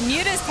great.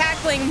 Mutas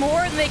tackling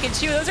more than they can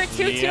chew. Those are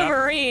 2-2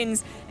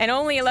 Marines and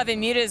only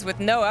 11 mutas with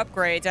no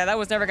upgrades. That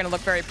was never going to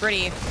look very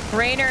pretty.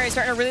 Reynor is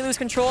starting to really lose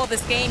control of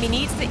this game. He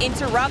needs to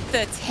interrupt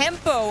the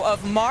tempo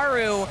of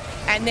Maru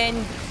and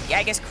then,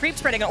 I guess, creep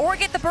spreading or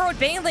get the burrowed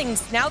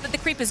banelings now that the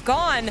creep is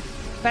gone.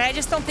 But I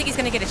just don't think he's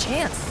going to get a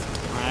chance.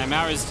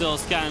 Maru is still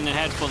scanning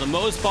ahead for the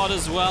most part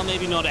as well.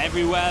 Maybe not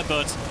everywhere,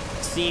 but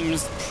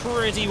seems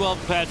pretty well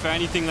prepared for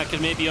anything that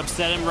could maybe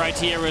upset him right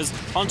here. As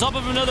on top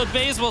of another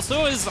base, well,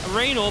 so is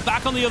Reynor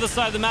back on the other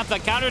side of the map.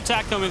 That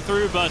counterattack coming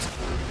through, but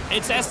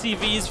it's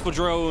SCVs for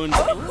drones.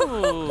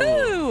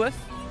 Ooh, a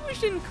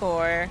fusion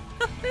core.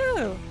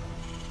 Ooh,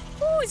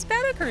 it's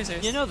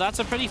battlecruisers. You know, that's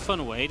a pretty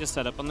fun way to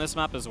set up on this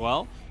map as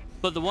well.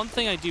 But the one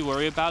thing I do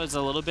worry about is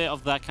a little bit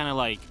of that kind of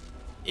like,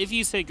 if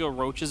you say go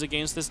roaches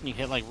against this and you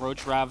hit like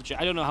roach ravager,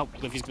 I don't know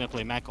if he's gonna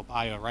play mech or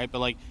bio, right? But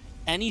like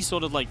any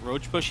sort of like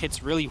roach push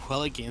hits really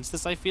well against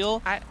this, I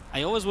feel.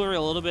 I always worry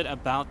a little bit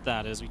about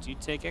that as we do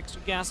take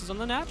extra gases on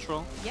the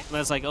natural. Yeah. And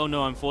that's like, oh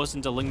no, I'm forced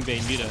into Ling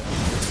Bane Muta.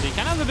 So you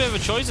kind of have a bit of a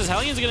choice as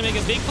Hellions are gonna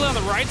make a big play on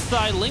the right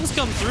side. Lings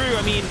come through.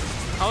 I mean,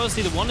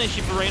 obviously, the one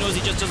issue for Reynor is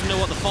he just doesn't know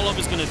what the follow-up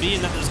is going to be,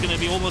 and that there's going to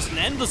be almost an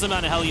endless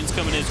amount of Hellions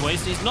coming his way,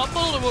 so he's not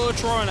full of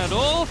Tron at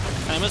all,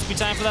 and it must be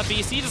time for that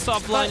BC to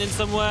start flying in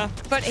somewhere.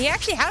 But he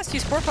actually has 2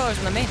 spore colors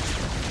in the main.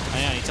 Oh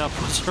yeah, he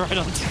teleports right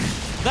on.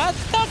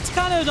 That's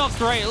kind of not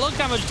great. Look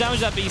how much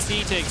damage that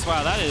BC takes.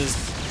 Wow,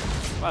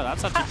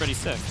 that's actually pretty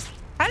sick.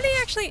 How did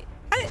he actually...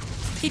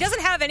 he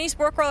doesn't have any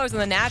spore colors in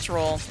the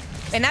natural.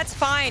 And that's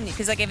fine,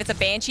 because like if it's a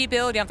Banshee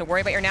build, you don't have to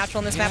worry about your natural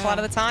in this map a lot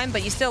of the time,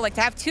 but you still like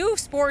to have 2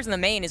 spores in the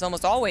main is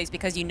almost always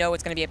because you know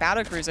it's going to be a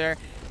battlecruiser.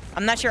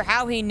 I'm not sure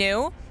how he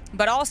knew,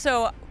 but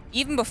also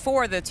even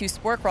before the 2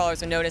 spore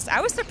crawlers are noticed, I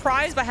was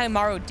surprised by how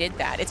Maru did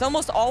that. It's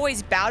almost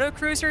always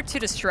battlecruiser to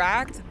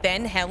distract,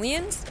 then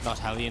Hellions. Not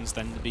Hellions,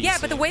 then the BC. Yeah,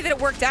 but the way that it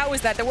worked out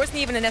was that there wasn't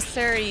even a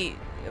necessary...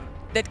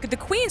 The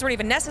Queens weren't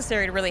even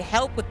necessary to really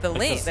help with the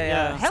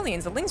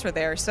Hellions. The Lings were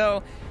there,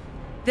 so...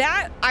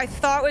 That, I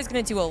thought was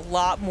going to do a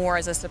lot more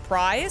as a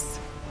surprise,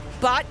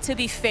 but to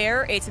be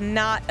fair, it's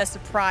not a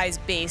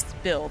surprise-based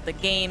build. The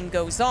game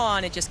goes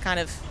on, it just kind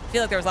of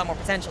feel like there was a lot more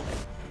potential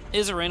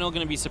there. Is Reynor going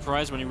to be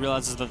surprised when he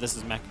realizes that this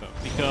is mech mode?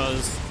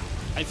 Because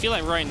I feel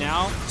like right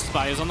now,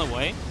 Spy is on the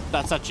way.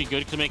 That's actually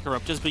good to make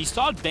Corruptors, but he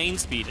started Bane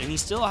speed, and he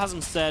still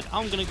hasn't said,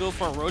 I'm going to go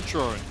for a Roach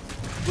Roaring,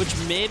 which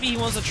maybe he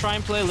wants to try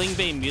and play Ling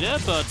Bane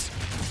Muta, but...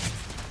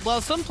 Well,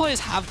 some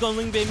players have gone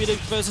Ling Bane Muta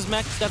versus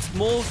mech. That's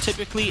more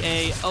typically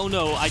a, oh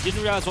no, I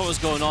didn't realize what was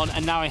going on,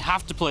 and now I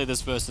have to play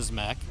this versus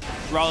mech,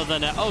 rather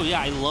than a, oh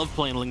yeah, I love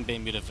playing Ling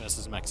Bane Muta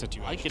versus mech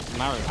situation. I get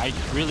Maru. I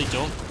really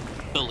don't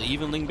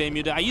believe in Ling Bane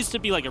Muta. I used to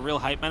be like a real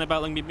hype man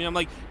about Ling Bane Muta. I'm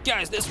like,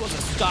 guys, this was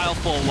a style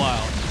for a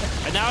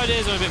while. And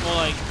nowadays I'm a bit more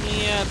like,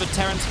 yeah, but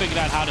Terran's figured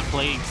out how to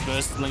play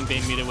versus Ling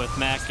Bane Muta with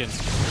mech, and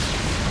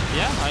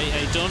yeah,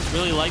 I don't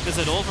really like this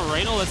at all for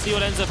Reynor. Let's see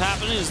what ends up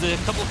happening as the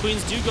couple of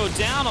Queens do go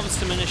down.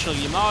 Obviously, some initial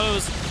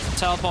Yamatos.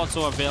 Teleports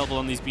are available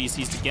on these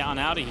BCs to get on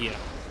out of here.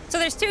 So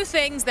there's 2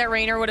 things that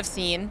Reynor would have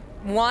seen.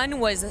 One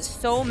was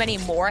so many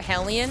more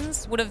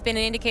Hellions would have been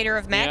an indicator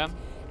of mech. Yeah.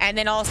 And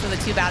then also the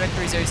 2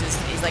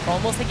 battlecruisers is like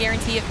almost a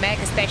guarantee of mech,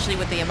 especially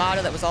with the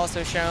Yamato that was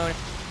also shown.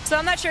 So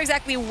I'm not sure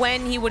exactly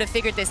when he would have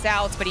figured this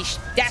out, but he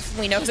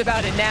definitely knows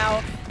about it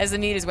now as the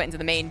Mutas went into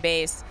the main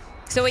base.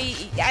 So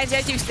he, as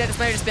you said, this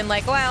might have just been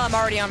like, well, I'm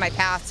already on my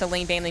path to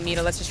Ling Bane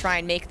Muta. Let's just try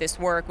and make this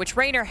work, which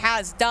Reynor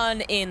has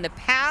done in the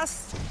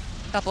past.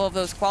 A couple of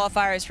those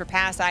qualifiers for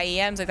past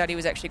IEMs, I thought he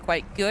was actually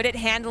quite good at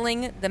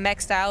handling the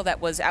mech style that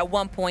was at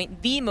one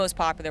point the most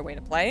popular way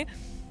to play.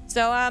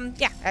 So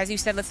yeah, as you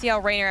said, let's see how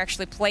Reynor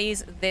actually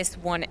plays this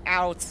one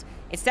out.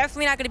 It's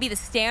definitely not going to be the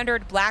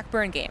standard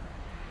Blackburn game,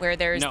 where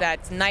there's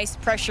that nice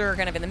pressure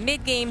kind of in the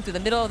mid game through the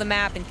middle of the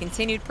map and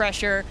continued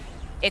pressure.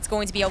 It's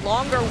going to be a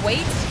longer wait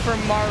for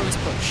Maru's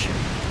push.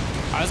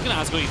 I was going to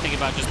ask what you think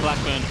about just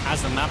Blackburn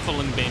as a map for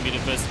Ling Bane Muta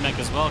versus mech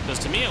as well, because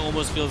to me it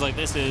almost feels like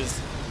this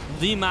is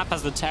the map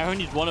as the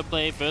Terran you'd want to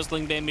play first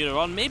Ling Bane Muta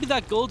on. Maybe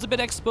that gold's a bit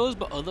exposed,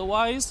 but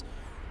otherwise,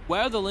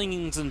 where are the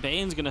Lings and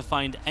Banes going to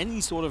find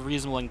any sort of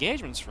reasonable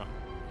engagements from?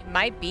 It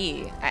might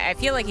be. I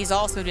feel like he's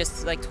also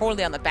just like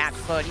totally on the back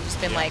foot. He's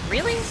just been like,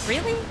 really?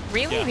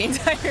 The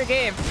entire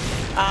game.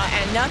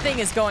 And nothing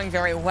is going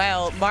very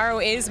well. Maru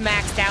is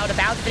maxed out,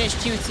 about to finish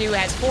 2-2,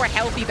 has 4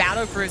 healthy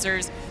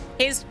battlecruisers.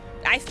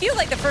 I feel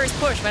like the first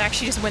push might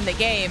actually just win the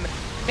game.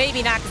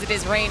 Maybe not because it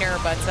is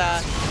Reynor, but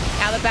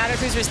now the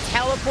battlecruisers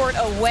teleport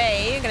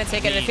away. Going to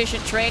take an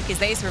efficient trick as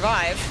they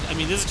survive. I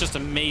mean, this is just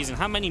amazing.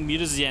 How many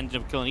Mutas he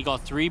ended up killing? He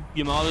got 3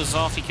 Yamatos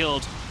off. He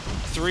killed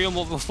 3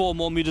 or 4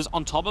 more Mutas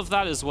on top of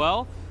that as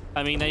well.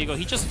 I mean, there you go.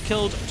 He just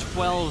killed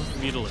 12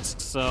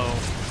 Mutalisks. So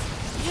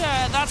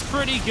yeah, that's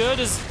pretty good.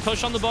 His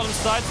push on the bottom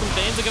side, some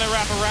Banes are going to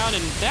wrap around,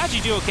 and they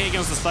actually do okay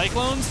against the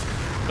Cyclones,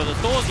 but the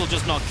Thors will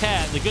just not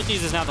care. The good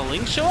news is now the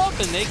Lings show up,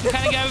 and they can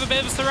kind of get a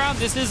bit of a surround.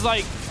 This is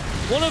like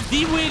one of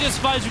the weirdest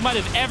fights we might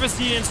have ever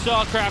seen in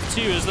Starcraft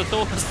 2, as the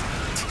Thors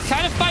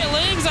kind of fight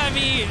Lings. I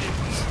mean,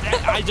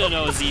 I don't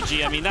know,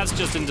 ZG. I mean, that's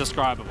just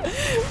indescribable.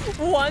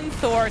 One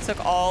Thor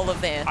took all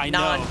of the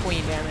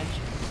non-queen damage.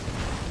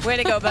 Way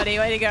to go, buddy.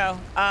 Way to go.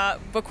 But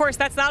of course,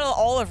 that's not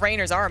all of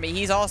Reynor's army.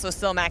 He's also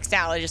still maxed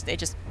out.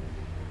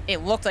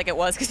 It looked like it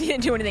was because he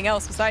didn't do anything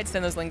else besides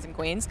send those Lings and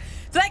Queens.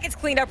 So that gets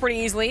cleaned up pretty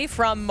easily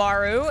from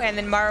Maru. And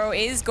then Maru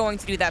is going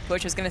to do that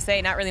push. I was going to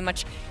say, not really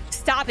much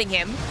stopping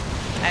him.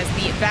 as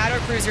the battle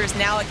cruisers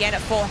now again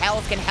at full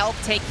health can help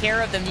take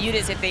care of the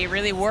mutas if they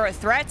really were a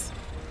threat.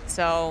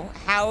 So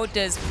how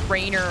does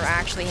Reynor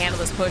actually handle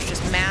this push?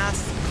 Just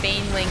mass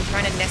Baneling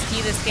trying to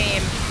nesty this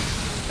game.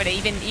 But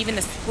even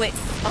the split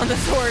on the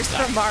Thors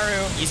from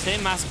Maru. You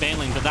say mass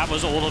Baneling, but that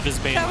was all of his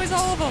Banelings. That was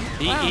all of them.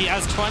 Wow. He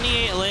has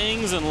 28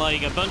 lings and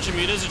like a bunch of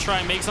mutas to try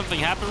and make something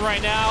happen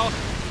right now.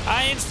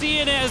 I ain't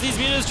seeing it as these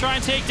mutas try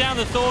and take down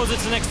the Thors.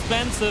 It's an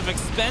expensive,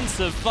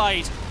 expensive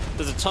fight.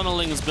 There's a ton of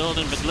lings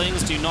building, but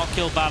lings do not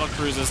kill battle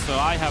cruisers, so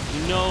I have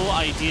no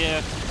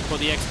idea what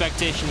the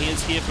expectation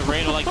is here for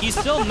Reynor. Like, he's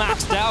still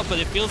maxed out, but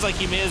it feels like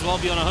he may as well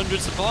be on 100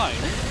 supply.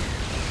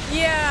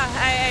 Yeah,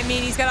 I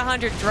mean, he's got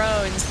 100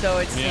 drones, so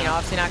it's, you know,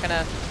 obviously not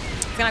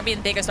gonna be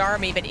the biggest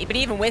army, but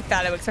even with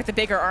that, I would expect a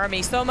bigger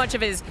army. So much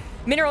of his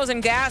minerals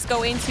and gas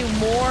go into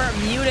more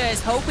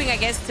mutas, hoping, I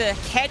guess, to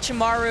catch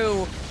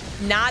Maru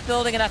not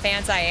building enough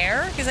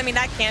anti-air, because, I mean,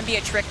 that can be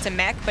a trick to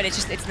mech, but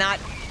it's not.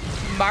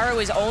 Maru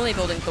is only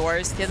building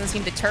Thors. He doesn't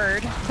seem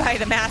deterred by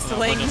the mass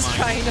lings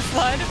trying to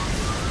flood.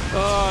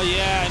 Oh,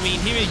 yeah, I mean,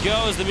 here he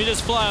goes. The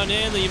mutas fly on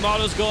in, the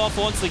Yamatos go off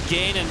once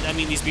again, and, I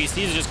mean, these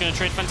BCs are just going to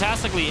trade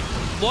fantastically.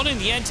 One in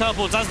the end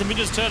teleports as the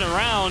mutas turn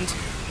around.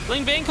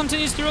 Ling Bane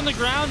continues through on the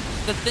ground.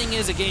 The thing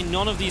is, again,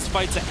 none of these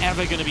fights are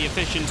ever going to be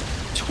efficient.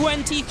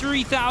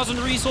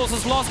 23,000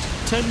 resources lost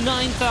to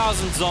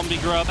 9,000 zombie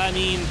grub. I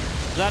mean,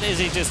 that is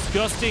a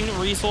disgusting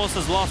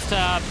resources lost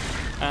tab.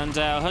 And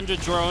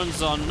 100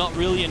 drones on not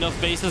really enough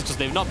bases because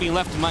they've not been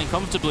left to mine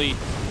comfortably.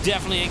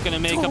 Definitely ain't going to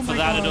make up for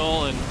that at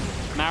all. And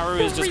Maru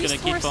is just going to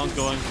keep on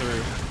going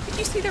through. Did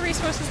you see the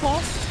resources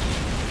lost?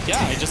 Yeah,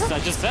 I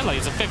just said, like,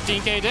 it's a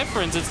 15k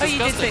difference. It's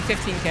disgusting. Oh, you did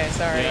say 15k,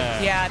 sorry.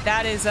 Yeah,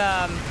 that is,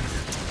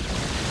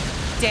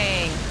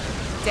 dang,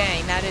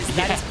 that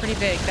is pretty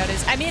big. That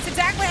is, I mean, it's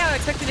exactly how I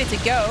expected it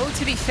to go,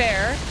 to be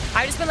fair.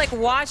 I've just been, like,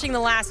 watching the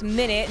last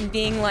minute and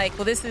being like,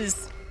 well, this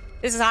is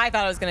how I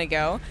thought it was going to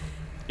go.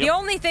 The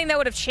only thing that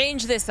would have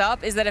changed this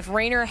up is that if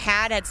Reynor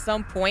had at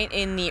some point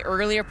in the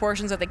earlier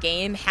portions of the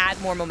game had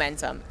more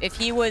momentum. If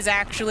he was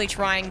actually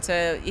trying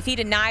to, if he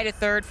denied a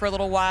third for a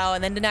little while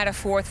and then denied a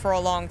fourth for a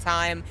long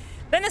time,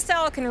 then the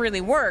style can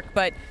really work.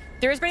 But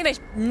there's pretty much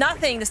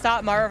nothing to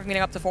stop Maru from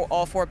getting up to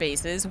all four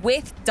bases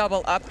with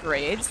double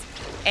upgrades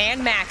and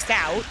maxed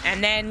out.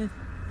 And then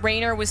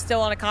Reynor was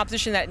still on a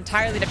composition that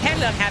entirely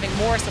depended on having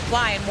more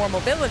supply and more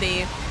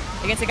mobility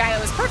against a guy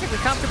that was perfectly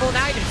comfortable.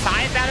 Now even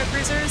 5 battle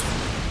cruisers.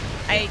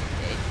 I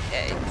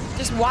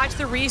just watch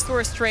the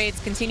resource trades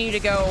continue to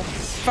go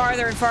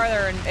farther and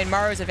farther in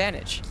Maru's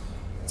advantage.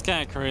 It's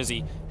kind of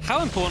crazy.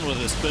 How important were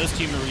those first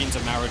 2 Marines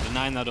of Maru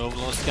denying that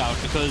Overlord Scout?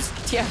 Because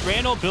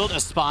Reynor built a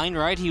spine,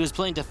 right? He was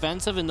playing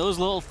defensive in those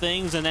little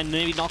things and then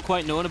maybe not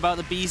quite knowing about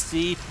the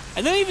BC.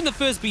 And then even the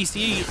first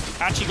BC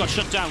actually got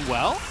shut down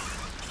well.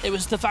 It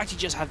was the fact he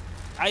just had...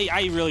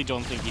 I really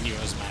don't think he knew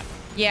it was mad.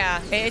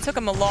 Yeah, it took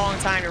him a long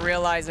time to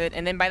realize it.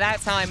 And then by that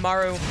time,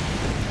 Maru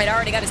had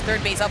already got his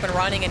 3rd base up and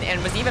running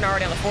and was even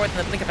already on the 4th in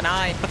the blink of an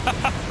eye.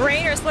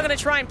 Reynor's still going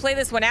to try and play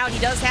this one out. He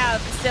does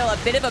have still a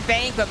bit of a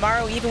bank, but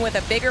Maru, even with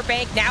a bigger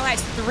bank, now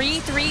has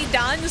 3-3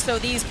 done. So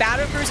these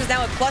battle cruisers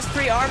now with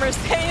 +3 armor,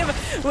 same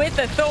with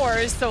the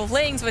Thors. So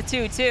Lings with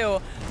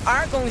 2-2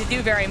 aren't going to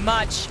do very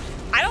much.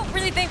 I don't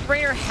really think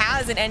Reynor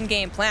has an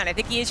endgame plan. I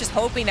think he is just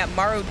hoping that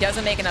Maru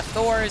doesn't make enough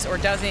Thors or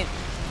doesn't...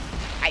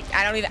 I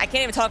can't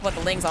even talk about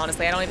the Lings,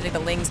 honestly. I don't even think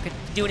the Lings could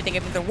do anything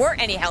if there were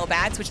any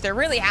Hellbats, which there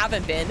really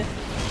haven't been.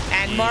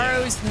 And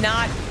Maru's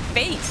not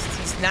faced.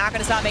 He's not going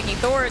to stop making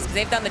Thors because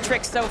they've done the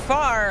trick so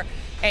far.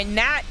 And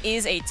that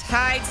is a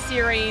tied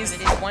series.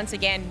 It is once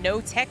again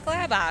no Tech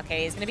Lab.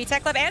 Okay, it's going to be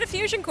Tech Lab and a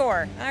Fusion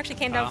Core. I actually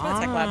came down for the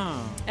Tech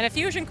Lab. And a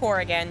Fusion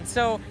Core again.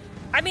 So,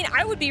 I mean,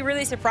 I would be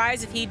really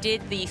surprised if he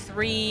did the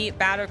 3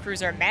 battle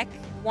cruiser mech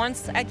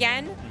once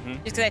again,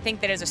 just because I think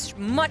that there's a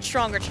much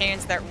stronger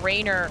chance that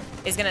Reynor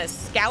is going to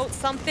scout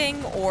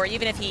something, or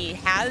even if he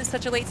has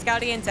such a late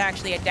scouting in, to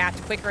actually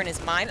adapt quicker in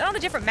his mind, and on a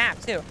different map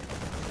too.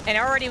 And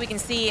already we can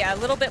see a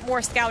little bit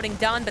more scouting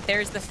done, but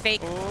there's the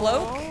fake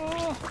cloak.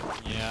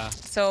 Yeah.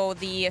 So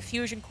the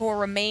Fusion Core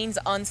remains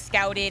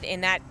unscouted,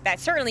 and that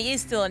certainly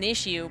is still an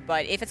issue,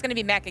 but if it's going to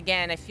be mech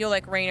again, I feel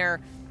like Reynor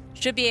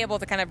should be able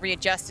to kind of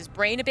readjust his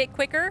brain a bit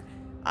quicker.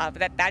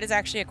 But that is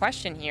actually a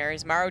question here.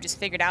 Is Maru just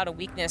figured out a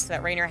weakness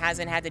that Reynor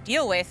hasn't had to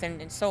deal with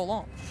in so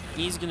long?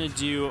 He's going to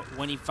do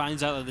when he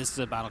finds out that this is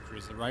a battle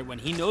cruiser, right? When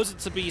he knows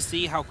it's a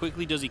BC, how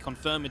quickly does he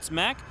confirm it's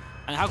mech?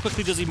 And how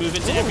quickly does he move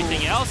into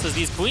everything else? As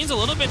these queens a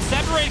little bit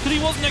separated because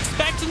he wasn't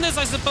expecting this,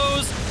 I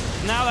suppose.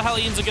 Now the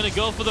Hellions are going to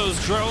go for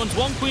those drones.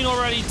 1 queen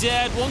already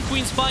dead. 1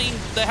 queen's fighting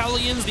the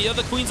Hellions. The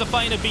other queens are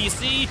fighting a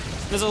BC.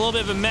 There's a little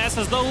bit of a mess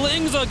as the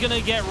Lings are going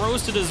to get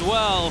roasted as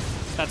well.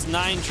 That's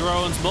 9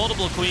 drones,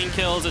 multiple queen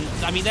kills, and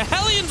I mean, the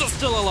Hellions are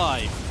still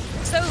alive.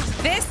 So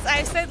this,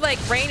 I said, like,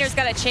 Reynor's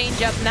got to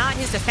change up not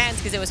his defense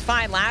because it was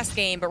fine last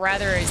game, but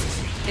rather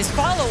his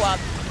follow-up.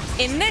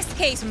 In this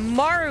case,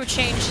 Maru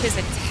changed his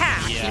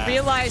attack. Yeah. He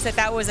realized that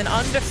that was an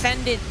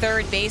undefended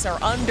 3rd base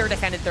or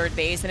under-defended 3rd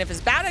base, and if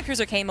his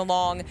battlecruiser came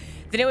along,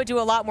 then it would do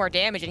a lot more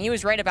damage, and he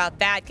was right about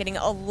that, getting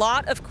a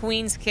lot of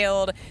queens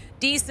killed,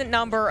 decent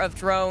number of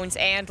drones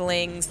and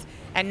lings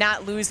and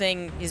not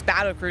losing his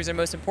battlecruiser,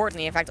 most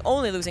importantly. In fact,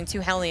 only losing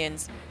 2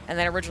 Hellions and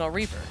then Original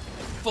Reaper.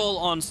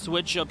 Full-on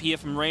switch up here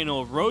from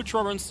Reynor.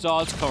 Roadrunner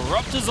starts,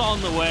 Corruptor's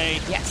on the way.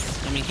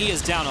 Yes. I mean, he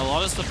is down a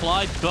lot of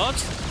supply, but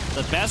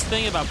the best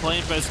thing about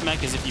playing first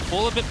mech is if you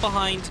fall a bit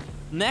behind,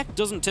 mech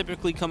doesn't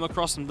typically come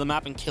across the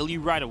map and kill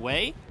you right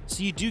away,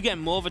 so you do get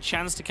more of a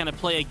chance to kind of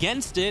play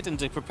against it and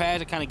to prepare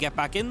to kind of get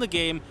back in the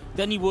game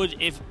than you would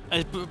if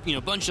a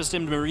bunch of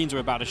stimmed Marines were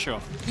about to show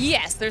up.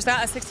 Yes, there's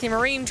not a 16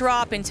 Marine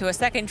drop into a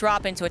second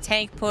drop into a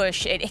tank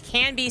push. It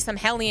can be some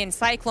Hellion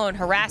Cyclone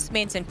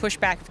harassment and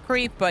pushback of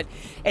creep, but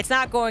it's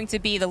not going to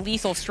be the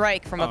lethal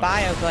strike from a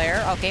bio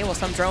player. Okay, well,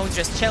 some drones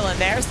just chilling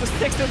there, so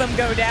 6 of them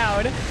go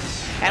down.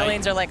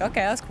 Hellions are like,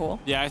 okay, that's cool.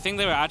 Yeah, I think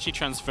they were actually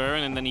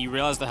transferring, and then he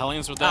realized the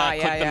Hellions were there,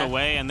 clicked them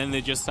away, and then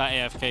they just sat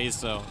AFK,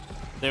 so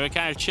they were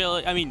kind of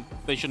chilling. I mean,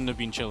 they shouldn't have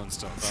been chilling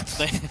still,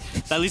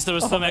 but at least there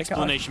was some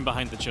explanation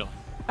behind the chill.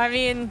 I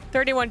mean,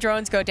 31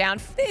 drones go down,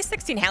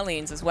 16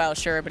 Hellions as well,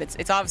 sure, but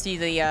it's obviously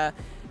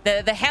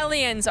the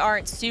Hellions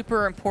aren't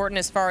super important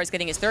as far as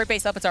getting his 3rd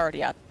base up. It's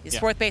already up. His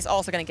 4th base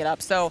also going to get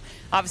up. So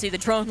obviously the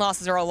drone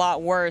losses are a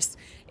lot worse.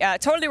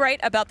 Totally right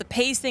about the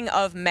pacing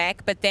of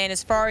mech, but then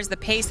as far as the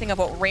pacing of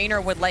what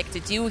Reynor would like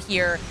to do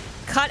here,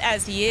 cut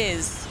as he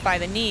is by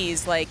the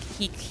knees, like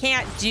he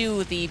can't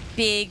do the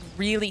big,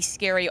 really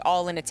scary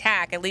all-in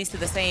attack, at least to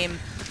the same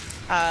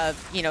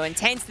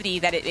intensity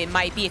that it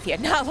might be if he had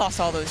not lost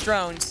all those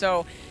drones.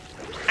 So,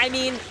 I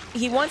mean,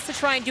 he wants to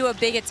try and do a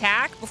big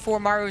attack before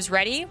Maru's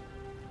ready.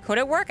 Could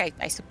it work?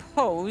 I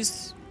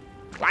suppose.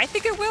 I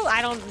think it will.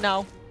 I don't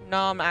know. No,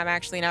 I'm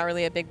actually not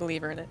really a big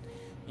believer in it.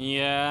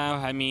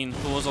 Yeah, I mean,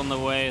 Thor's on the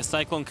way. A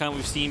Cyclone count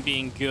we've seen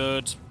being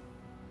good.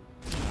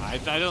 I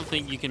don't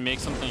think you can make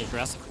something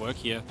aggressive work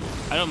here.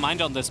 I don't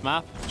mind on this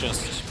map,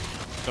 just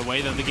the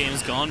way that the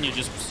game's gone, you're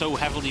just so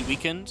heavily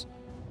weakened.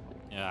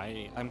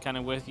 Yeah, I'm kind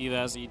of with you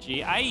there,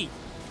 ZG. I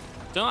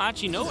don't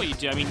actually know what you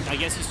do. I mean, I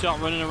guess you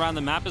start running around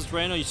the map as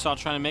Reynor, you start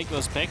trying to make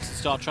those picks, you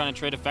start trying to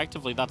trade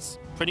effectively. That's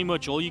pretty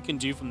much all you can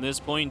do from this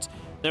point.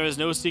 There is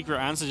no secret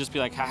answer, just be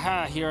like,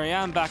 haha, here I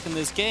am back in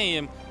this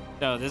game.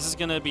 No, this is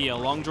going to be a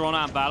long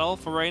drawn-out battle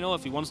for Reynor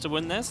if he wants to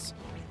win this.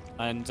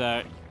 And,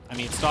 I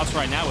mean, it starts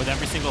right now with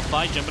every single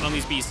fight, jumping on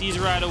these BCs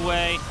right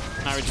away.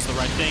 Maru does the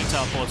right thing,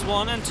 teleports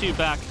 1 and 2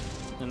 back.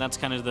 And that's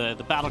kind of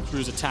the battle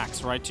cruise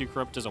attacks, right? 2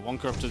 Corruptors, or 1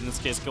 Corruptor in this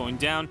case going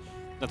down.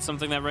 That's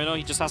something that Reynor,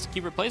 he just has to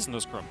keep replacing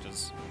those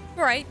Corruptors.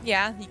 Right,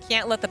 yeah. You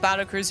can't let the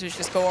battle cruisers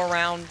just go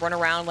around, run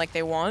around like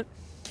they want.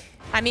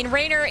 I mean,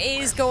 Reynor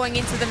is going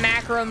into the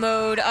macro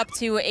mode, up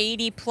to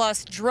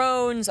 80+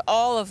 drones,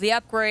 all of the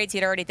upgrades. He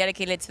had already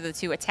dedicated to the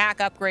 2 attack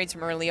upgrades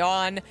from early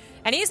on.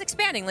 And he is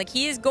expanding. Like,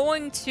 he is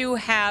going to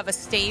have a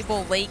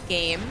stable late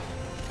game,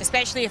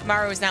 especially if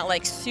Maru is not,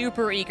 like,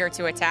 super eager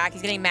to attack.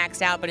 He's getting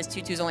maxed out, but his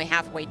 2-2 is only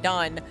halfway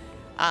done.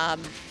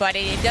 But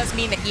it does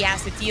mean that he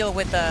has to deal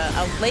with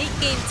a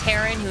late-game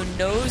Terran who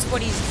knows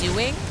what he's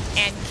doing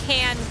and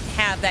can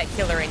have that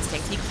killer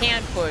instinct. He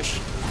can push.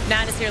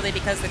 Not necessarily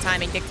because the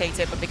timing dictates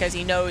it, but because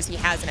he knows he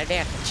has an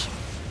advantage.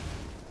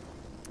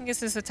 I guess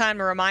this is a time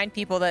to remind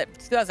people that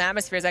 2000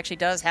 Atmospheres actually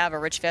does have a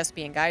rich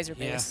Vespian Geyser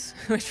base,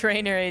 which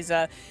Reynor is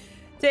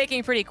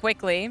taking pretty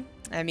quickly.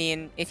 I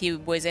mean, if he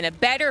was in a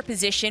better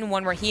position,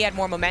 one where he had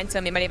more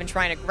momentum, he might even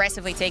try and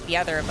aggressively take the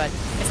other, but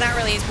it's not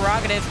really his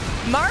prerogative.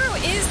 Maru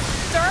is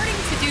starting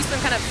to do some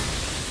kind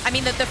of... I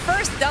mean, the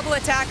first double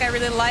attack I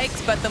really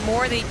liked, but the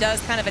more that he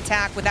does kind of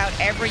attack without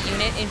every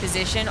unit in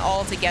position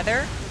all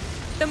together,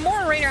 the more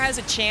Reynor has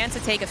a chance to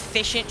take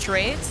efficient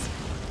trades.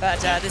 But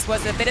this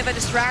was a bit of a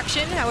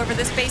distraction. However,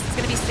 this base is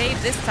going to be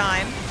saved this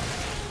time.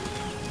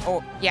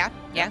 Oh, yeah.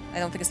 I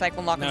don't think a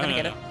Cyclone Lock is going to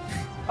get it.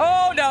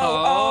 Oh, no.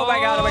 Oh, my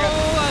God.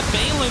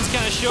 Banelands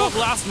kind of show up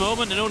last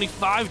moment, and only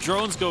 5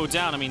 drones go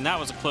down. I mean, that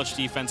was a clutch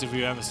defense if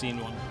you've ever seen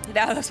one.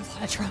 That was a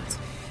lot of drones.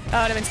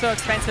 That would have been so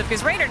expensive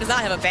because Reynor does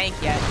not have a bank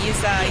yet. He's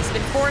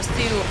been forced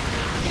to,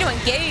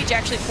 engage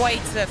actually quite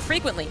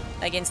frequently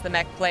against the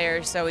mech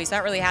players. So he's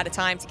not really had a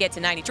time to get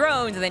to 90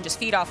 drones and then just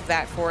feed off of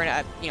that for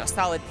a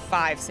solid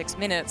 5-6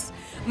 minutes.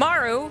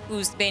 Maru,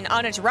 who's been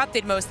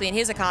uninterrupted mostly in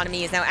his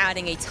economy, is now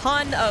adding a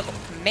ton of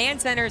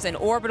command centers and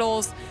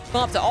orbitals,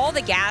 going up to all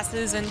the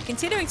gases and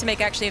continuing to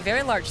make actually a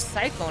very large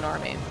Cyclone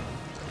army.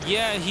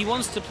 Yeah, he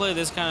wants to play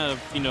this kind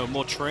of,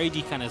 more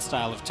tradey kind of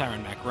style of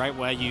Terran mech, right?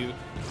 Where you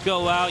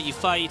go out, you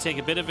fight, you take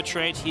a bit of a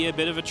trade here, a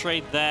bit of a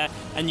trade there,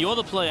 and you're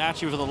the player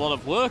actually with a lot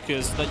of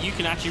workers that you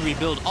can actually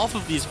rebuild off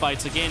of these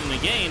fights again and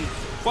again,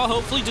 while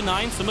hopefully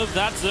denying some of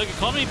that Zerg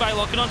economy by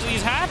locking onto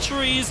these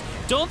hatcheries.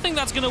 Don't think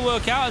that's going to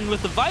work out, and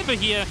with the Viper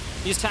here,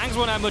 these tanks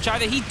won't have much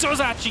either. He does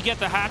actually get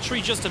the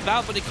hatchery just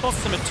about, but it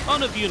costs him a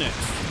ton of units.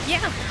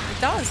 Yeah,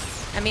 it does.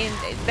 I mean,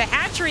 the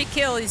hatchery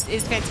kill is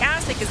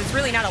fantastic because it's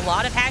really not a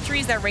lot of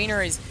hatcheries that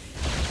Reynor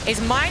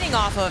is mining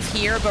off of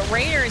here, but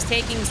Reynor is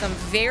taking some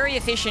very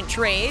efficient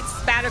trades.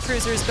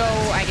 Battlecruisers go,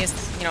 I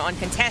guess,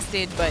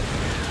 uncontested, but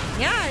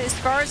yeah, as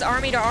far as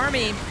army to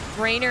army,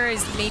 Reynor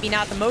is maybe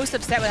not the most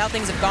upset with how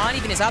things have gone.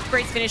 Even his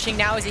upgrades finishing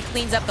now as he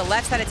cleans up the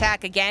left side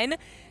attack again.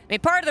 I mean,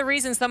 part of the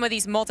reason some of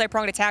these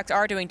multi-pronged attacks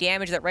are doing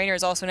damage that Reynor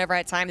has also never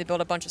had time to build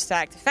a bunch of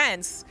static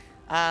defense.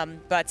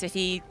 But if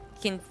he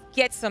can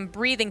get some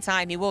breathing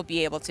time, he will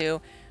be able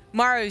to.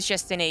 Maru's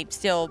just in a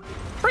still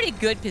pretty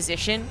good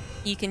position.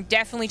 He can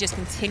definitely just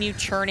continue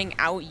churning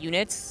out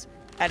units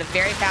at a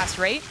very fast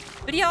rate,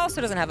 but he also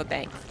doesn't have a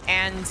bank.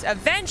 And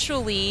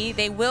eventually,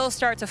 they will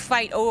start to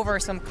fight over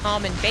some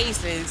common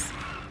bases.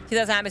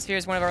 2000 Atmosphere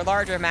is one of our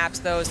larger maps,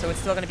 though, so it's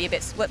still going to be a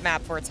bit split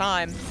map for a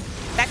time.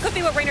 That could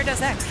be what Reynor does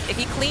next. If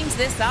he cleans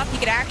this up, he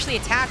could actually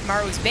attack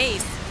Maru's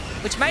base,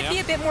 which might be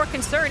a bit more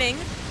concerning.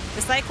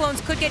 The Cyclones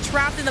could get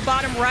trapped in the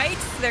bottom right.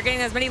 They're getting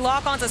as many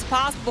lock-ons as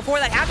possible before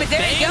that happens. There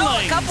you go,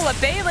 a couple of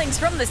Bailings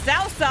from the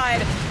south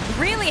side,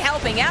 really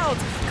helping out.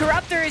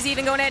 Corruptor is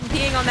even going ahead and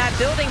peeing on that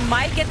building,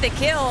 might get the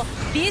kill.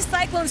 These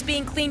Cyclones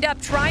being cleaned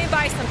up, try and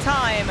buy some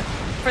time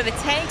for the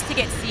tanks to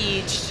get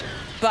sieged.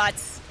 But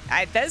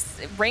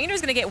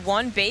Reynor's going to get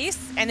one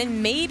base, and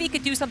then maybe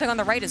could do something on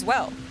the right as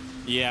well.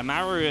 Yeah,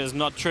 Maru is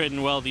not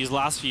trading well these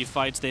last few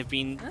fights. They've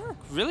been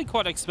really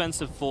quite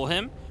expensive for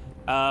him.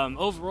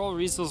 Overall,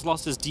 resource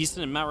loss is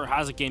decent, and Maru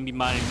has a game be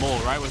mining more,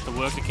 right, with the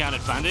worker count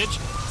advantage.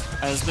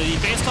 As the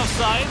base top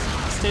side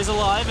stays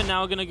alive, and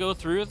now we're going to go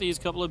through these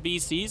couple of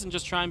BCs and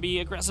just try and be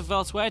aggressive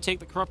elsewhere, take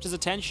the Corruptor's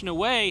attention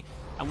away.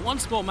 And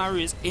once more, Maru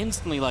is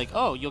instantly like,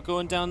 oh, you're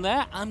going down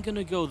there? I'm going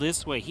to go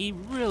this way. He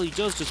really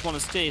does just want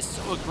to stay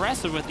so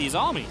aggressive with these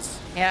armies.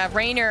 Yeah,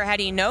 Reynor,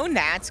 had he known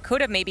that, could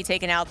have maybe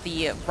taken out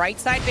the right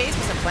side base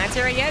with some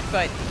planetary yet,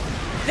 but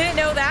didn't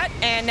know that,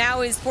 and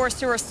now is forced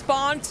to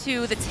respond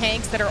to the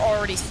tanks that are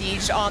already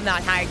sieged on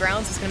that high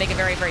ground, so it's going to make it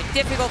very, very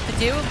difficult to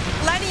do.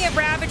 Plenty of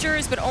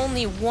Ravagers, but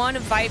only one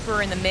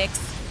Viper in the mix.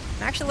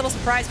 I'm actually a little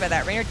surprised by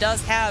that. Reynor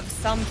does have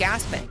some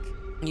gas bank.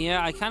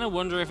 Yeah, I kind of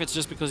wonder if it's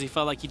just because he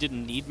felt like he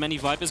didn't need many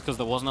Vipers because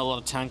there wasn't a lot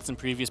of tanks in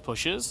previous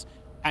pushes.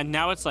 And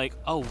now it's like,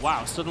 oh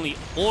wow, suddenly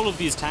all of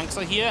these tanks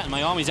are here, and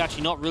my army's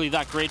actually not really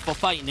that great for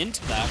fighting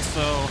into that,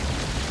 so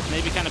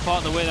maybe kind of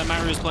part of the way that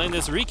Maru is playing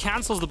this.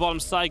 Recancels the bottom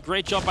side.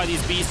 Great job by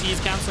these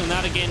BCs. Canceling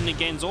that again and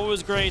again is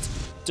always great.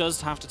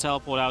 Does have to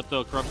teleport out,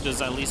 though. Corruptor's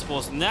at least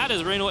forcing that,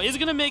 as Reynor is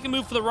going to make a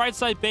move for the right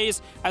side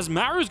base, as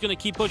Maru's going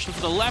to keep pushing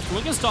for the left.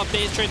 We're going to start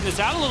base trading this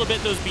out a little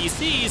bit. Those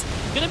BCs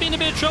going to be in a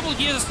bit of trouble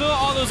here. So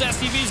all those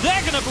SCVs,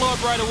 they're going to blow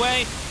up right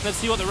away. Let's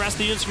see what the rest of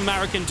the units from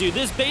Maru can do.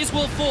 This base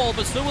will fall,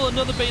 but so will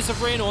another base of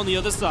Reynor on the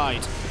other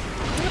side.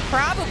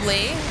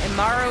 Probably, and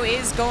Maru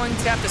is going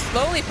to have to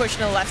slowly push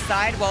to the left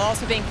side while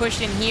also being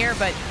pushed in here,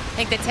 but I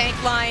think the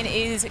tank line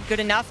is good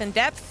enough in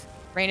depth.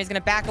 Reynor's going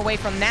to back away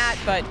from that,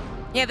 but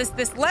yeah,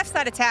 this left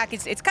side attack,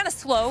 it's kind of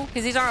slow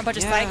because these aren't a bunch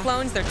of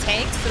Cyclones, they're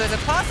tanks, so there's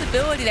a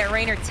possibility that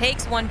Reynor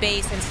takes one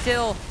base and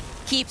still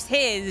keeps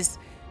his.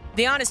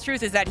 The honest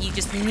truth is that he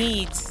just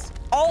needs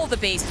all the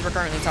bases we're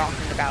currently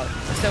talking about.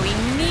 So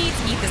he needs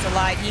to keep this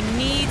alive. He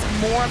needs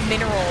more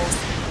minerals,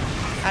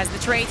 as the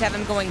trades have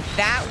him going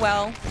that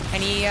well,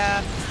 and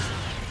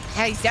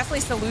he's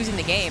definitely still losing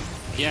the game.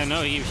 Yeah,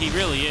 no, he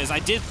really is. I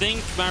did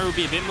think Maru would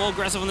be a bit more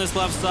aggressive on this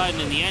left side,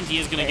 and in the end, he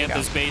is going to get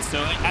this base.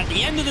 So at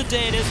the end of the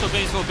day, it is for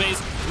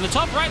base. In the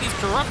top right, these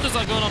Corruptors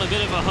are going on a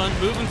bit of a hunt,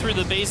 moving through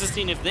the bases,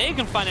 seeing if they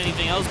can find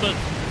anything else, but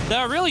there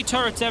are really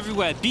turrets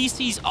everywhere.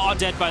 BCs are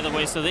dead, by the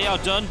way, so they are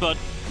done, but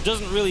it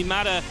doesn't really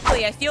matter.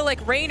 I feel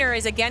like Reynor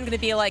is again going to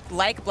be like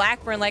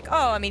Blackburn, like,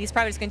 oh, I mean, he's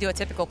probably just going to do a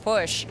typical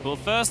push. Well,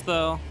 first,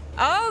 though.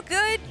 Oh,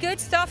 good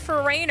stuff for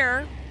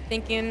Reynor.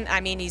 Thinking,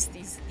 I mean,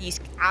 he's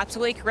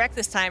absolutely correct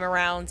this time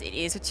around. It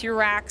is a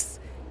 2-racks.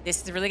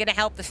 This is really going to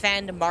help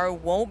defend. Maru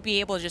won't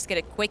be able to just get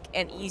a quick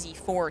and easy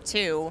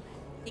 4-2.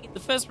 The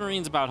first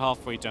Marine's about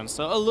halfway done,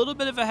 so a little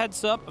bit of a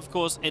heads up. Of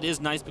course, it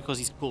is nice because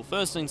he's cool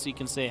first thing, so you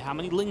can say, how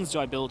many lings do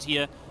I build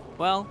here?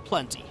 Well,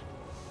 plenty.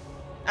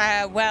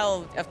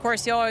 Well, of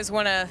course, you always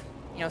want to,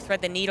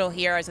 thread the needle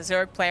here as a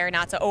Zerg player,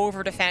 not to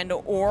over-defend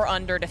or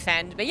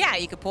under-defend. But yeah,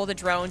 you could pull the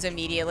drones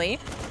immediately.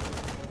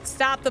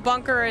 Stop the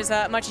bunker as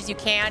much as you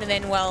can, and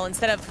then, well,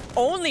 instead of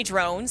only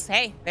drones,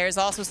 hey, there's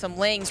also some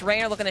lings.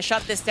 Reynor looking to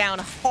shut this down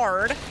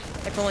hard.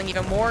 They're pulling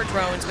even more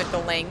drones with the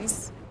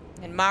lings.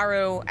 And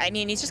Maru, I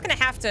mean, he's just going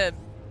to have to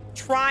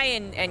try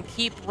and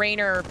keep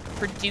Reynor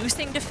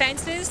producing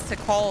defenses to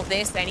call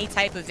this any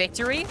type of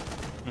victory.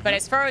 But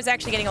as far as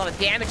actually getting a lot of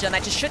damage done,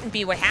 that just shouldn't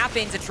be what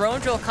happens. A drone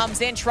drill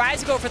comes in,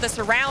 tries to go for the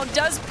surround,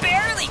 does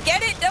barely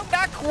get it. Nope,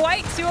 not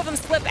quite. 2 of them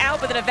slip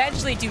out, but then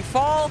eventually do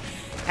fall.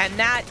 And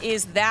that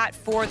is that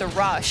for the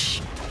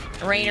rush.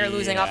 Reynor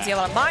losing obviously a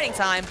lot of mining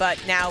time,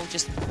 but now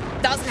just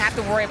doesn't have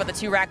to worry about the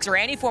 2-racks or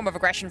any form of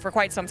aggression for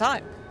quite some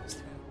time.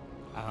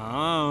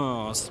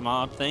 Oh,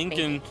 smart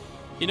thinking.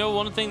 You know,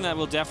 one thing that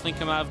will definitely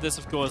come out of this,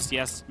 of course,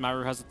 yes,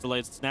 Maru has it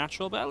delayed, it's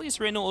natural, but at least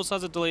Reynor also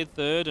has a delayed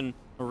third, and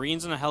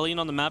Marines and a Hellion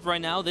on the map right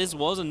now. This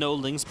was a no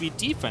ling speed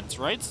defense,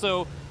 right?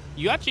 So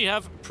you actually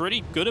have a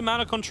pretty good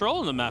amount of control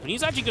on the map, and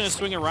he's actually going to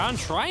swing around,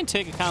 try and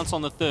take accounts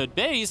on the third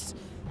base.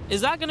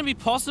 Is that going to be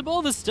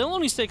possible? There's still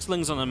only 6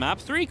 lings on the map,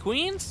 3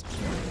 queens.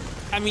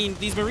 I mean,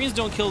 these Marines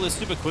don't kill this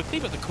super quickly,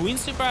 but the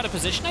queen's super out of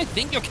position. I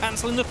think you're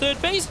canceling the third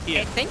base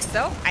here. I think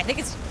so. I think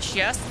it's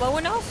just low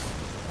enough.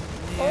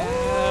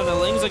 Yeah, the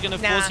Lings are going to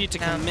force you to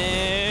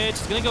commit.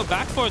 He's going to go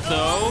back for it,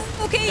 though.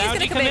 Okay, now he's going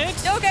to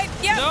commit. Okay,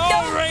 yeah.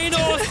 No,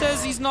 Reynor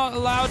says he's not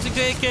allowed to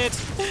take it.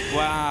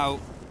 Wow.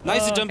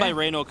 Nicely done by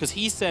Reynor, because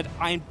he said,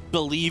 I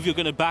believe you're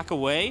going to back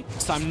away,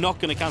 so I'm not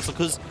going to cancel,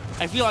 because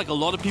I feel like a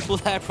lot of people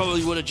there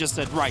probably would have just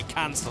said, right,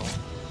 cancel.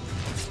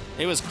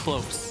 It was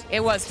close.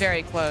 It was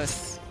very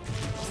close.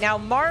 Now,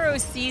 Maru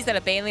sees that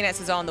a Baneling Nest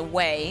is on the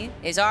way.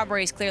 His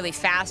Armory is clearly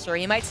faster.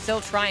 He might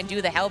still try and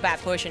do the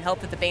Hellbat push and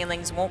hope that the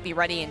Banelings won't be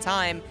ready in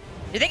time.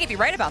 I think he'd be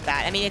right about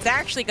that. I mean, it's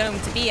actually going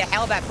to be a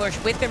Hellbat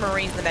push with the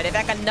Marines in the meta. In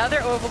fact,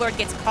 another Overlord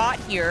gets caught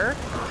here.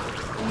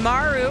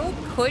 Maru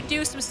could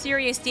do some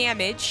serious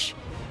damage.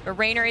 But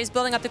Reynor is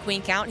building up the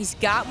Queen count. He's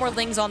got more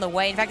Lings on the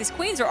way. In fact, his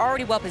Queens are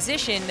already well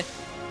positioned.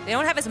 They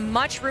don't have as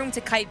much room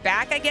to kite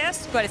back, I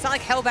guess, but it's not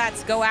like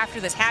Hellbats go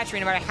after this hatchery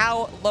no matter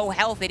how low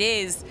health it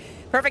is.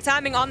 Perfect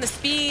timing on the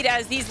speed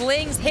as these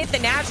Lings hit the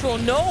natural,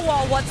 no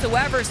wall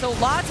whatsoever, so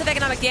lots of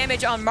economic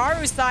damage on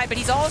Maru's side, but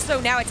he's also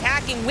now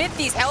attacking with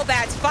these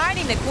Hellbats,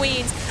 finding the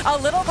Queens, a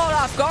little caught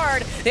off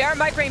guard. They are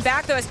migrating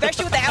back though,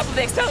 especially with the help of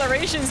the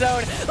acceleration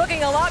zone,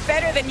 looking a lot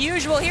better than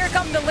usual. Here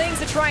come the Lings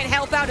to try and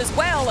help out as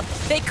well.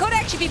 They could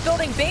actually be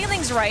building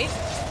Banelings right,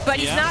 but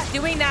he's not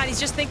doing that. He's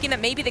just thinking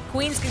that maybe the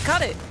Queens can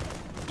cut it.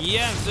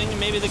 Yeah, I'm thinking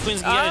maybe the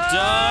Queens can get it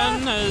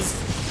done as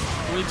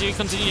we do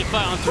continue to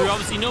fight on through.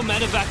 Obviously, no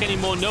medevac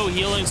anymore, no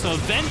healing, so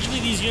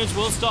eventually these units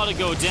will start to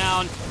go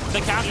down.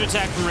 The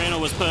counterattack from Reynor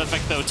was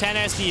perfect, though. 10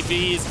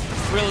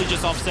 SCVs really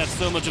just offset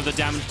so much of the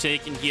damage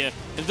taken here.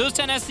 If those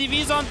 10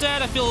 SCVs aren't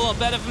dead, I feel a lot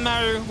better for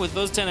Maru. With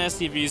those 10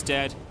 SCVs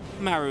dead,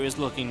 Maru is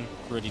looking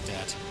pretty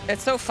dead.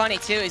 It's so funny,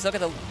 too. He's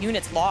looking at the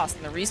units lost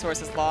and the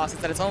resources lost, is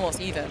that it's almost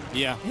even.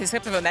 Yeah.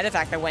 Except for a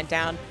medevac that went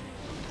down.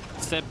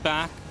 Step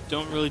back,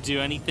 don't really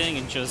do anything,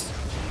 and just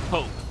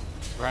hope.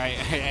 Right,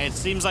 it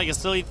seems like a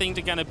silly thing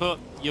to kind of put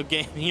your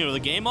game, the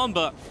game on,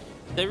 but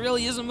there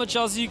really isn't much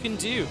else you can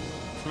do.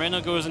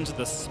 Reynor goes into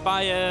the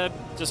Spire,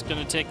 just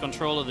going to take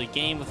control of the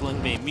game with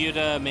Link Bay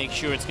Muta, make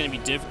sure it's going to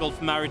be difficult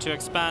for Maru to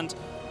expand.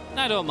 And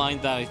I don't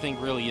mind that. I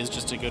think really is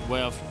just a good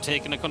way of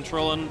taking a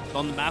control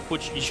on the map,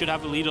 which you should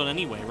have a lead on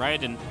anyway,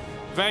 right? And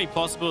very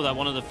possible that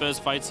one of the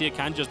first fights here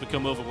can just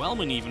become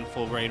overwhelming even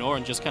for Reynor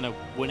and just kind of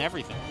win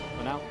everything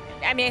for now.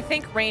 I mean, I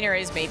think Reynor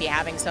is maybe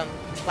having some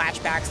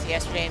flashbacks to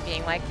yesterday and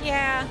being like,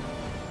 yeah,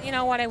 you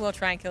know what, I will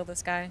try and kill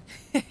this guy.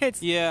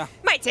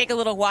 Might take a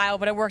little while,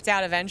 but it worked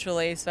out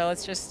eventually. So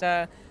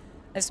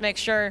let's make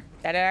sure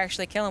that I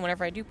actually kill him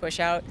whenever I do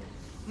push out.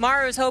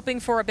 Maru's hoping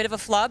for a bit of a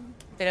flub,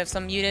 bit of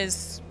some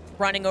mutas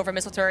running over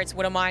missile turrets,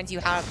 widow mines,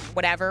 you have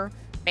whatever.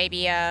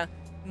 Maybe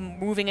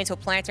moving into a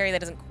planetary that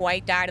doesn't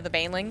quite die to the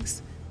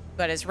Banelings.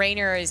 But as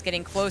Reynor is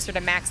getting closer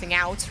to maxing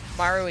out,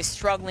 Maru is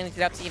struggling to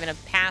get up to even a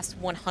past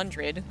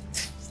 100.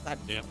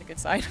 That's a good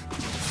sign.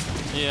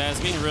 Yeah, it's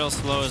been real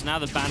slow as now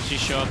the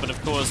Banshees show up, but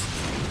of course,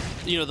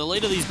 the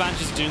later these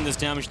Banshees are doing this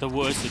damage, the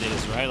worse it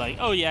is, right? Like,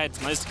 oh yeah, it's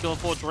nice to kill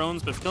 4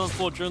 drones, but killing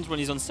 4 drones when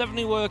he's on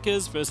 70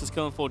 workers versus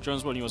killing 4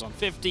 drones when he was on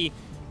 50,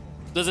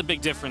 there's a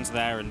big difference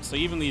there. And so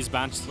even these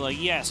Banshees are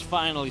like, yes,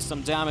 finally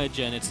some damage,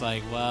 and it's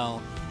like,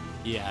 well,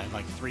 yeah,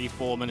 like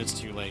 3-4 minutes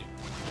too late.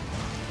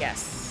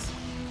 Yes.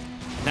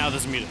 Now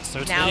there's mutants, so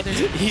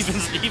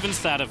it's even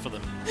sadder for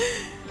them.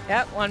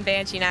 Yep, one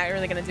Banshee not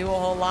really going to do a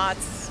whole lot.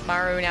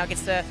 Maru now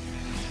gets to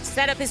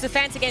set up his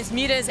defense against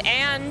mutas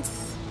and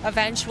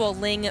eventual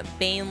Ling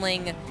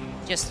Baneling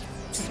just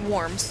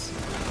swarms.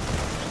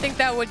 I think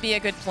that would be a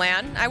good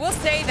plan. I will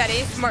say that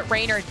if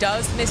Reynor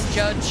does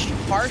misjudge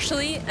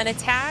partially an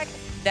attack,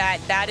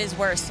 that is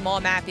where a small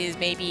map is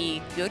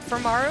maybe good for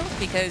Maru,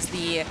 because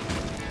the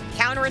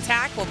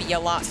counterattack will be a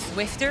lot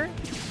swifter,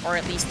 or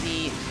at least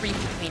the creep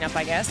cleanup,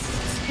 I guess.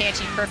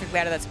 Banshee perfectly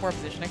out of that support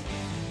positioning.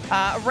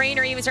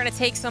 Reynor even starting to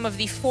take some of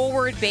the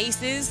forward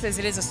bases, as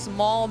it is a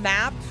small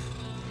map.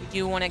 You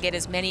do want to get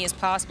as many as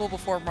possible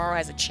before Maru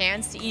has a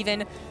chance to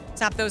even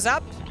top those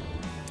up.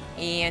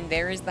 And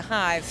there is the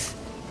Hive.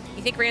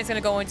 You think Reynor's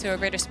going to go into a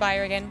Greater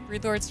Spire again?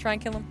 Broodlords try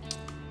and kill him?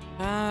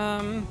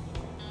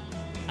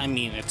 I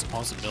mean, it's a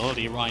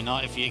possibility. Why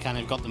not? If you kind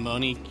of got the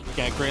money,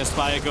 get Greater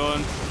Spire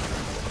going.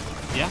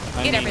 Yeah,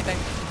 I mean, everything.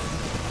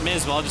 May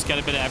as well just get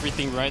a bit of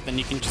everything right, then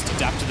you can just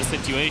adapt to the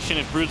situation.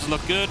 If Broods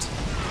look good,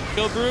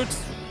 kill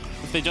Broods.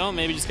 If they don't,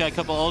 maybe just get a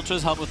couple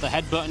ultras, help with the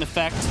head button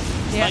effect.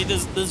 Yeah. Like,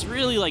 there's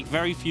really like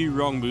very few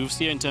wrong moves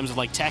here in terms of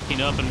like teching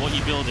up and what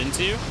you build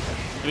into.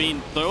 I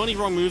mean, the only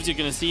wrong moves you're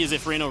going to see is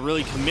if Reynor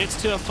really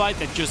commits to a fight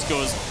that just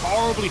goes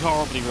horribly,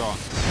 horribly wrong.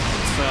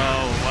 So,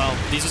 well,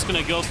 he's just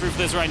going to go through for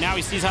this right now.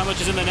 He sees how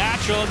much is in the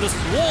natural, and the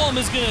swarm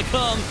is going to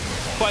come,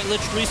 quite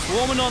literally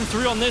swarming on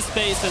through on this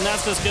base, and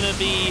that's just going to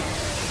be,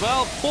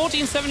 well,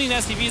 14, 17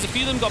 SCVs. A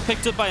few of them got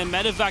picked up by a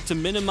medevac to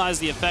minimize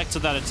the effects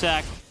of that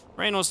attack.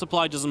 Reynor's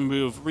supply doesn't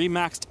move,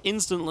 remaxed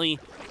instantly,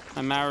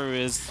 and Maru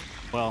is,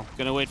 well,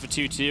 going to wait for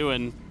 2-2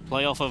 and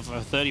play off of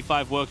a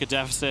 35 worker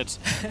deficit,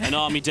 an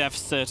army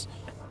deficit.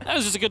 That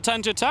was just a good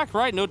time to attack,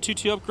 right? No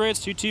 2-2 upgrades.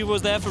 2-2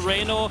 was there for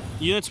Reynor.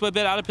 Units were a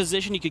bit out of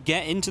position. You could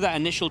get into that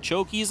initial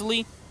choke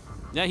easily.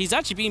 Yeah, he's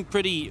actually been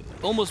pretty,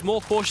 almost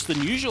more cautious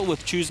than usual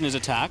with choosing his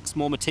attacks,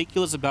 more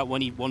meticulous about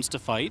when he wants to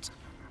fight.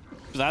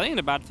 But that ain't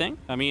a bad thing.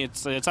 I mean,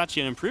 it's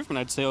actually an improvement,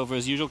 I'd say, over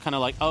his usual kind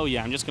of like, oh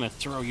yeah, I'm just going to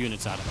throw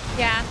units at him.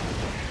 Yeah.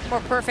 More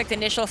perfect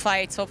initial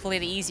fights. Hopefully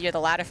the easier the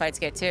latter fights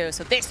get too.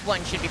 So this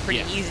one should be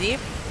pretty easy.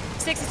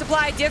 60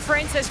 supply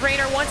difference as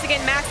Reynor once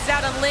again maxes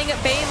out on Ling,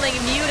 Baneling,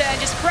 Muta,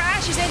 and just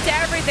crashes into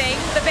everything.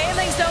 The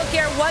Banelings don't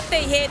care what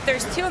they hit.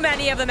 There's too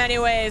many of them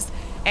anyways.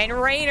 And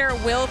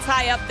Reynor will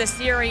tie up the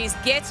series,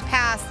 gets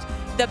past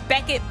the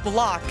Beckett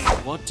block.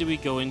 What do we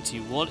go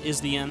into? What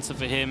is the answer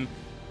for him?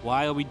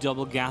 Why are we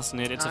double gassing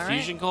it? It's a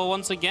fusion core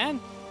once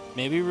again.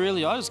 Maybe we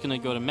really are just going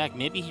to go to mech.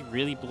 Maybe he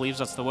really believes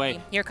that's the way.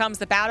 Here comes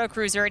the battle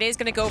cruiser. It is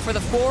going to go for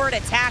the forward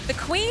attack. The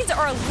queens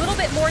are a little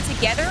bit more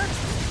together,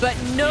 but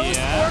no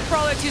Spore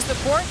Crawler to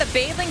support. The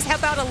Banelings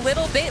help out a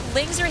little bit.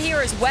 Lings are here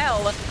as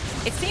well.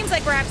 It seems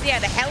like perhaps, yeah,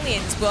 the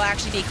Hellions will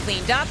actually be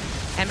cleaned up.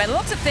 And by the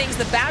looks of things,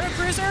 the battle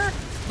cruiser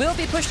will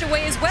be pushed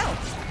away as well.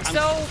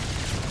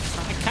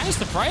 I'm kind of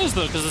surprised,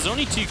 though, because there's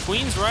only 2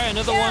 queens, right?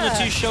 Another 1 or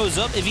 2 shows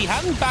up. If he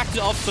hadn't backed it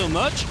off so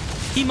much,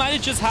 he might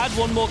have just had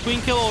 1 more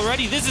queen kill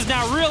already. This is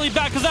now really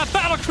bad because that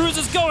battle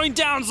cruiser is going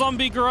down,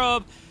 Zombie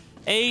Grub.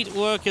 8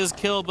 workers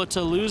killed, but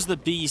to lose the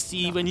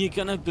BC when you're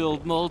going to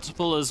build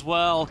multiple as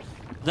well,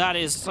 that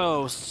is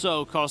so,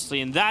 so costly.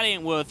 And that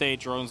ain't worth 8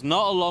 drones,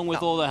 not along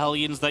with all the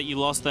Hellions that you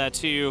lost there,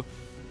 too.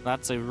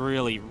 That's a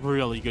really,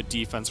 really good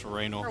defense for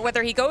Reynor.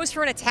 Whether he goes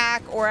for an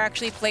attack or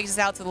actually plays us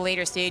out to the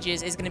later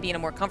stages is going to be in a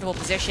more comfortable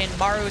position.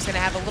 Maru is going to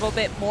have a little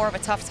bit more of a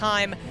tough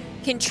time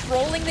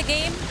controlling the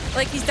game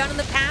like he's done in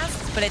the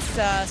past, but it's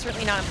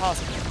certainly not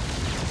impossible.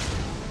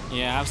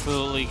 Yeah,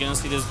 absolutely. Gonna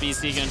see this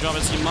BC gonna drop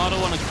its Maru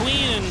on a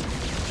queen and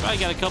try to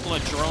get a couple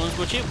of drones,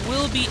 which it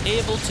will be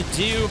able to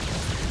do.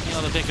 Be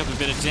able to pick up a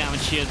bit of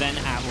damage here then,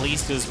 at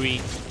least, as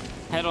we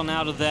head on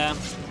out of there.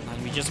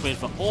 And we just wait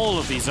for all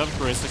of these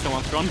upgrades to come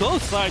on through on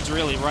both sides,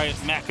 really, right?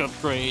 Mech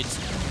upgrades,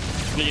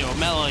 you know,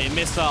 melee,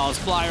 missiles,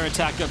 flyer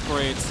attack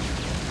upgrades.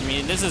 I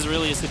mean, this is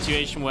really a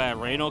situation where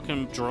Reynor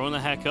can drone the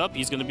heck up.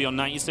 He's going to be on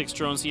 96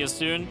 drones here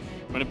soon.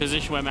 We're in a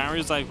position where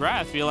Maru's like,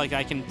 right, I feel like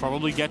I can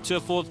probably get to a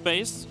 4th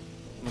base.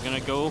 We're going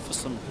to go for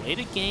some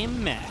later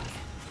game mech.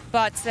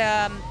 But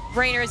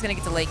Reynor is going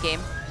to get to late game.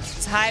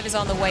 His Hive is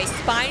on the way.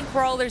 Spine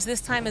Crawlers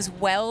this time as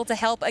well to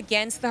help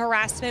against the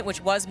harassment,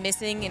 which was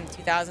missing in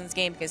 2000's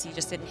game because he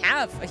just didn't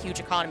have a huge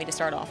economy to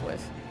start off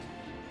with.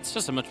 It's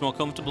just a much more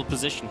comfortable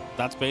position.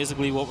 That's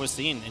basically what we're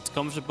seeing. It's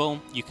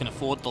comfortable. You can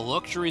afford the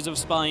luxuries of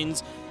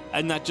spines,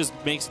 and that just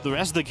makes the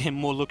rest of the game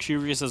more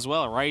luxurious as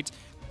well, right?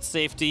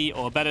 Safety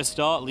or a better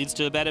start leads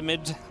to a better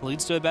mid,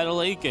 leads to a better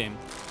late game.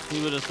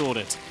 Who would have thought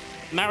it?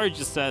 Marriage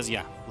just says,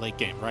 yeah, late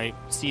game, right?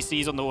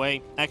 CC's on the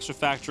way, extra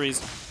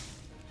factories.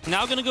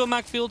 Now going to go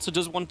Macfield, so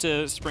does want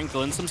to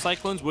sprinkle in some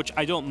Cyclones, which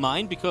I don't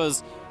mind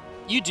because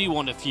you do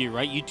want a few,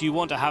 right? You do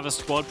want to have a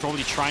squad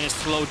probably trying to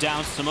slow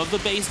down some of the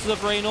bases of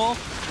Reynor.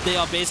 They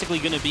are basically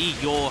going to be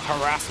your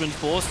harassment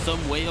force,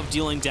 some way of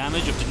dealing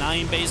damage, of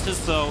denying bases,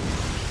 so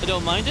I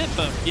don't mind it.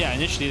 But yeah,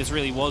 initially this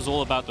really was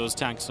all about those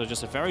tanks, so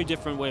just a very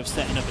different way of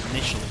setting up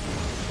initially.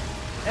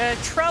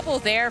 Trouble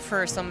there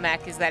for some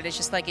mech is that it's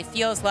just like, it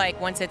feels like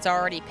once it's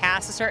already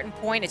past a certain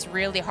point, it's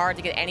really hard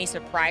to get any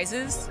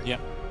surprises. Yeah.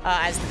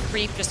 As the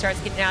creep just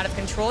starts getting out of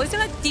control. He's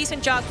done a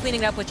decent job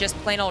cleaning up with just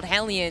plain old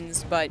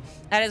Hellions, but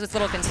that is what's a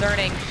little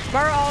concerning.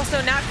 Maru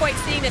also not quite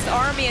seeing this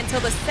army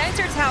until the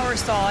center tower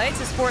saw it.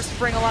 Is forced to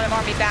bring a lot of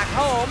army back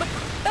home.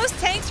 Those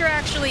tanks are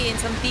actually in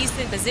some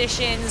decent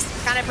positions,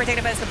 kind of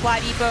protected by the supply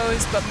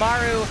depots, but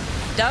Maru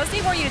does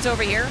need more units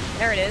over here.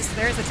 There it is.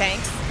 There's the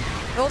tanks.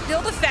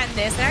 They'll defend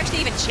this and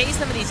actually even chase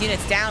some of these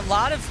units down. A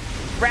lot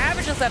of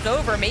Ravagers left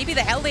over. Maybe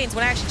the Hellions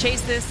will actually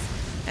chase this.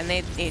 And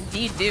they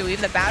indeed do.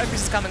 Even the Battle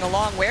Cruiser is coming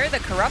along. Where are the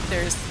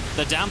Corruptors?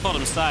 The down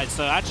bottom side.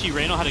 So actually,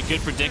 Reynor had a good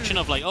prediction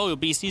of like, oh,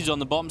 BC's on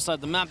the bottom side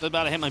of the map. They're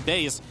about to hit my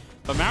base.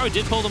 But Maru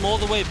did pull them all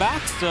the way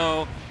back.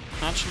 So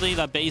actually,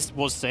 that base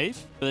was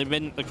safe. But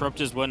the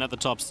Corruptors weren't at the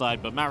top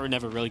side. But Maru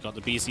never really got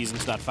the BCs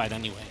into that fight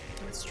anyway.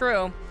 It's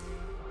true.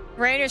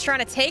 Reynor's trying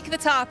to take the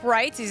top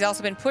right. He's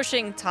also been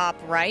pushing top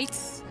right.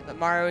 But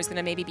Maru is going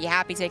to maybe be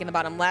happy taking the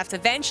bottom left.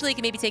 Eventually, he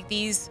can maybe take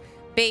these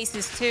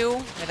bases too,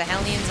 where the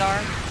Hellions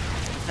are.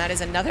 That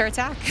is another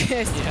attack.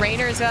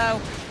 Reynor's a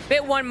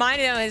bit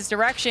one-minded on his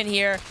direction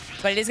here,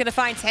 but it is going to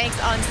find tanks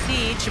on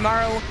siege.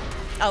 Maru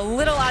a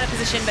little out of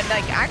position, but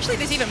like actually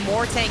there's even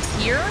more tanks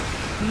here.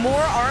 More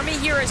army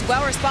here as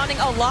well, responding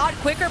a lot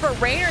quicker, but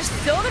Reynor's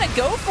still going to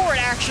go for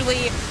it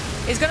actually.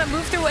 Is going to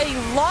move through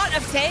a lot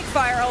of tank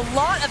fire, a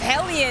lot of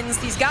Hellions.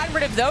 He's gotten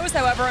rid of those,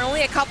 however, and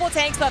only a couple of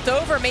tanks left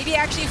over. Maybe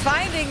actually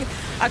finding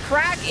a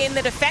crack in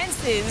the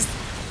defenses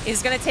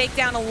is going to take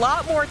down a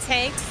lot more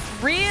tanks.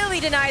 Really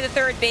deny the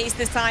third base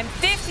this time.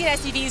 15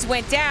 SCVs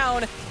went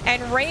down,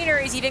 and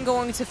Reynor is even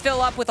going to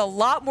fill up with a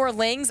lot more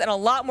Lings and a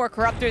lot more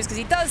Corruptors because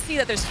he does see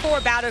that there's 4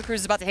 Battle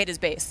Cruisers about to hit his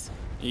base.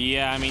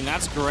 Yeah, I mean,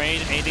 that's great.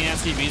 18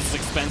 SCVs is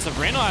expensive.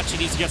 Reynor actually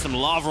needs to get some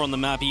lava on the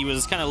map. He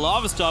was kind of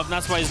lava stuff, and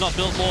that's why he's not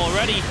built more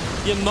already.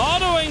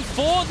 Yamatoing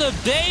for the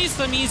base.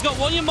 I mean, he's got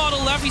one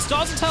Yamato left. He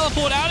starts to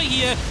teleport out of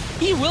here.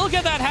 He will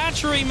get that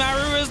hatchery,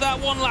 Maru, as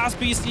that one last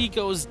BC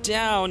goes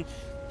down.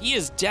 He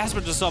is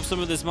desperate to stop some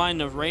of this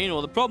mining of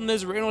Reynor. The problem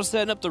is Reynor's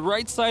setting up the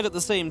right side at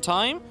the same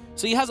time,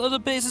 so he has other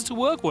bases to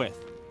work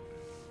with.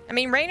 I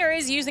mean, Reynor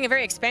is using a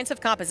very expensive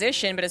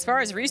composition, but as far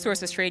as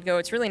resources trade go,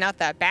 it's really not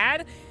that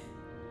bad.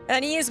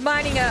 And he is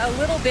mining a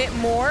little bit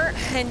more,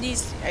 and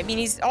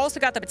he's also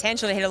got the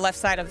potential to hit a left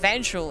side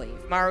eventually.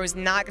 Maru is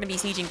not going to be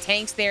sieging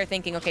tanks there,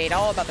 thinking, okay, it's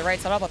all about the right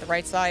side, all about the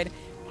right side.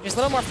 There's a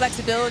little more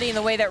flexibility in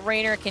the way that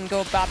Reynor can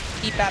go bop,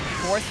 beep, bop, and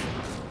forth.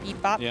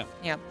 Beep, bop.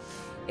 Yeah.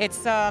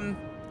 It's kind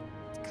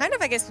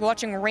of, I guess,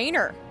 watching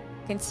Reynor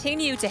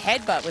continue to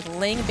headbutt with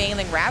Ling,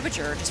 Baneling,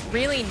 Ravager, just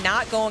really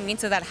not going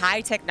into that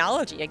high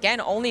technology. Again,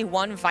 only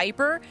one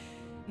Viper.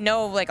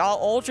 No, like, all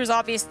Ultras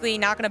obviously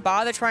not going to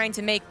bother trying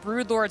to make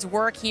Broodlords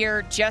work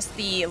here. Just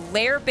the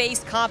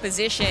lair-based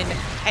composition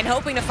and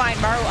hoping to find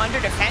Maru under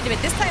defended.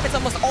 But this time it's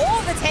almost all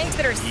of the tanks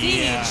that are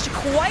sieged.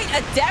 Yeah. Quite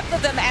a depth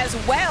of them as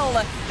well.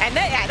 And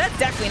that's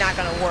definitely not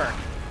going to work.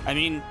 I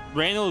mean,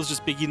 Reynor is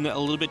just being a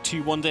little bit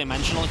too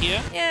one-dimensional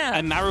here. Yeah.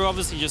 And Maru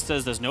obviously just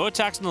says there's no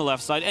attacks on the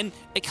left side. And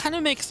it kind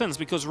of makes sense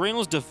because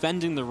Reynor's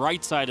defending the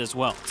right side as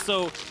well.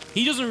 So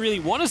he doesn't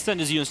really want to send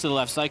his units to the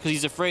left side because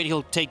he's afraid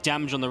he'll take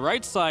damage on the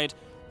right side.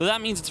 But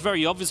that means it's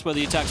very obvious where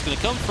the attack's going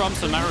to come from,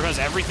 so Maru has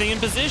everything in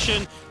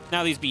position.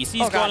 Now these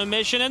BCs go on a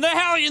mission, and the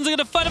Hellions are going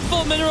to fight a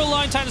full mineral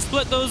line, time to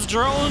split those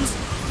drones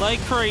like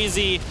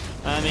crazy.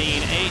 I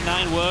mean,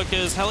 8-9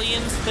 workers,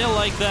 Hellions, they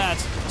like that.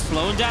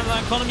 Slowing down the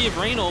economy of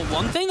Reynor.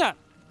 One thing that,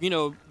 you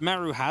know,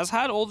 Maru has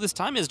had all this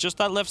time is just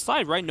that left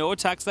side, right? No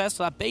attacks there,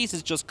 so that base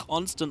is just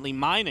constantly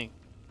mining.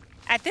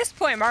 At this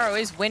point, Maru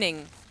is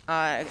winning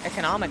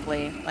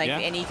economically,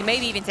 and he can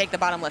maybe even take the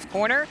bottom left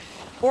corner.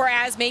 Or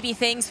as maybe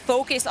things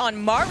focus on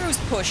Maru's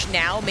push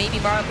now, maybe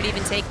Maru could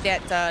even take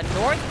that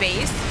north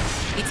base.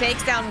 He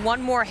takes down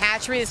one more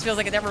hatchery. This feels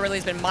like it never really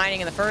has been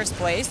mining in the first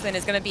place, and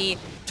is going to be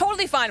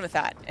totally fine with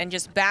that and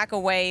just back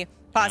away,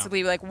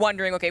 possibly like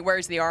wondering, okay,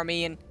 where's the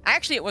army? And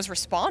actually it was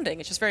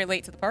responding. It's just very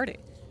late to the party.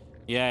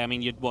 Yeah, I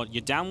mean,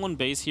 you're down one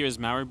base here as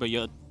Maru, but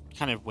you're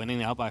kind of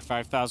winning out by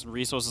 5,000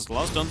 resources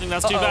lost. Don't think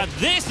that's too bad.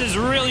 This is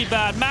really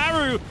bad.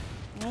 Maru,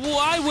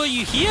 why were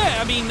you here?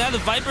 I mean, now the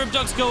Viper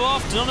abducts go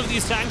off. None of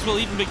these tanks will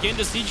even begin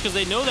to siege because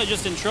they know they're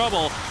just in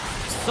trouble.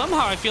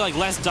 Somehow I feel like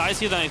less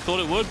dicey than I thought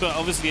it would, but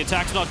obviously the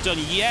attack's not done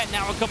yet.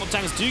 Now a couple of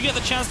tanks do get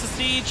the chance to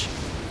siege.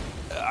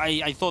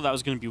 I thought that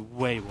was going to be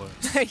way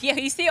worse. Yeah,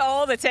 you see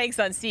all the tanks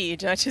on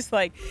siege, and it's just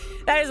like,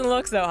 that doesn't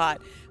look so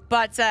hot.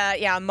 But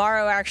yeah,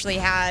 Maru actually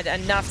had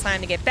enough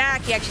time to get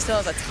back. He actually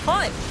still has a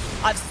ton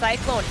of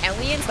Cyclone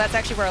Hellions. That's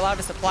actually where a lot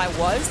of the supply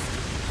was.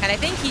 And I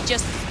think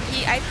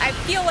I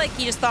feel like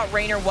he just thought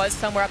Reynor was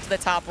somewhere up to the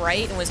top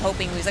right and was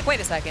hoping, he was like, wait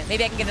a second,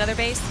 maybe I can get another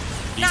base.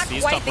 Not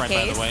quite the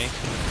case. By the way.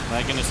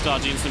 They're going to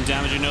start doing some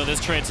damage. You know this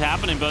trade's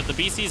happening, but the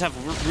BCs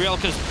have real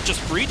just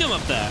freedom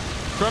up there.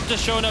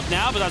 Corruptor's showing up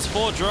now, but that's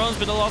 4 drones,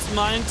 been a loss of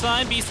mining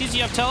time. BCs,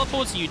 you have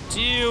teleports? You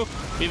do.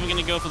 We're even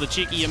going to go for the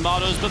cheeky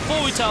Yamatos.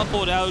 Before we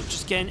teleport out,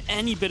 just getting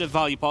any bit of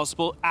value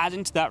possible,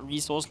 adding to that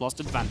resource lost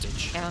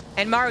advantage. Yeah,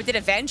 and Maru did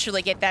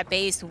eventually get that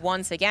base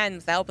once again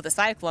with the help of the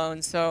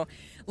Cyclone, so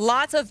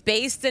lots of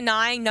base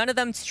denying, none of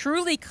them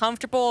truly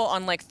comfortable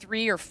on like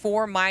 3 or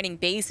 4 mining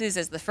bases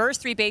as the first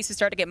 3 bases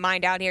start to get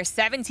mined out here.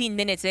 17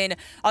 minutes in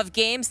of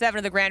Game 7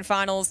 of the Grand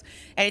Finals,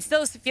 and it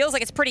still feels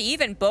like it's pretty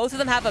even. Both of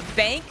them have a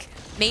bank,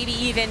 maybe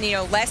even, you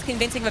know, less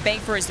convincing of a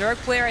bank for a Zerg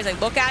player as I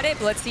look at it,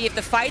 but let's see if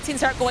the fights can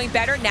start going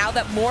better now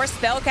that more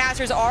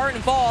spellcasters are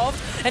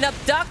involved. An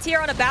abduct here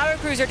on a battle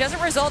cruiser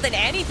doesn't result in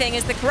anything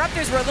as the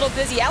Corruptors were a little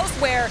busy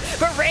elsewhere,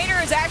 but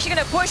Reynor is actually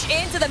going to push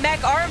into the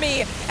mech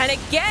army and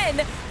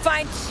again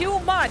find too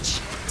much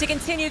to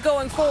continue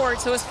going forward,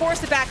 so is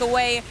forced to back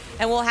away,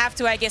 and we'll have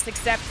to, I guess,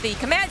 accept the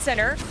command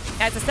center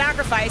as a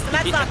sacrifice, and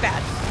that's not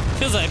bad.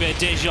 Feels like a bit of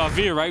deja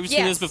vu, right? We've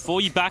seen this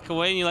before. You back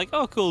away and you're like,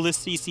 oh cool, this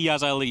CC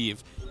as I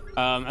leave.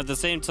 At the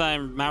same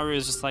time, Maru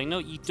is just like, no,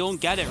 you don't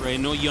get it,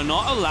 Reynor. You're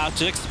not allowed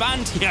to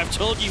expand here. I've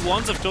told you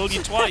once, I've told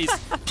you twice.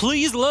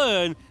 Please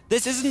learn.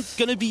 This isn't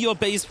going to be your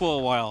base for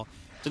a while.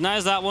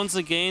 Denies that once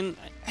again.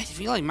 I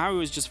feel like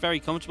Maru is just very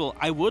comfortable.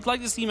 I would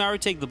like to see Maru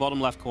take the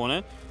bottom left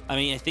corner. I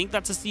mean, I think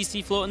that's a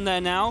CC floating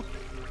there now.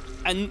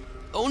 And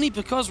only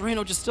because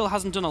Reynor just still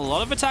hasn't done a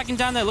lot of attacking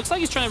down there. Looks like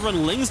he's trying to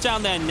run Lings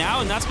down there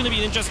now, and that's going to be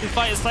an interesting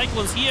fight as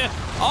Cyclones here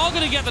are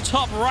going to get the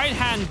top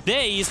right-hand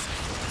base.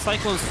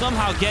 Cyclones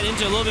somehow get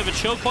into a little bit of a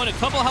choke point. A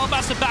couple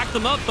Hellbats to back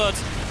them up,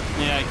 but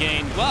yeah,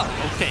 again, well,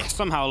 okay,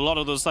 somehow a lot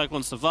of those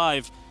Cyclones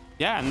survive.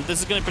 Yeah, and this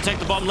is going to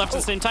protect the bottom left at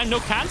the same time. No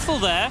cancel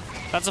there.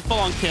 That's a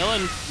full-on kill,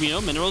 and, you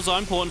know, minerals are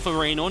important for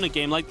Reynor in a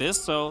game like this,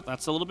 so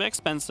that's a little bit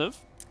expensive.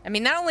 I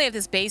mean, not only have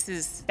this base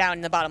is down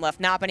in the bottom left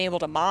not been able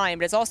to mine,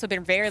 but it's also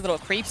been very little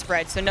creep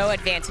spread, so no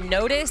advance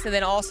notice, and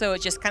then also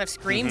it just kind of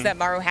screams that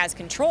Maru has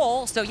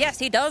control. So yes,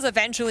 he does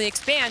eventually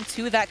expand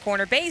to that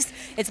corner base.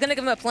 It's going to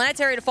give him a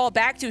planetary to fall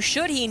back to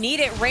should he need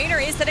it.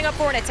 Reynor is setting up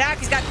for an attack.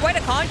 He's got quite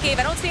a concave.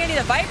 I don't see any of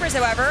the Vipers,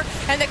 however,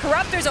 and the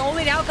Corruptors are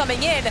only now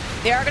coming in.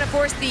 They are going to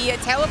force the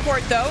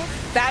teleport, though.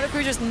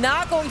 Battlecruiser's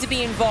not going to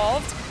be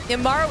involved.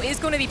 And Maru is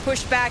going to be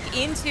pushed back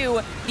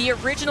into the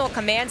original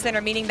command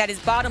center, meaning that his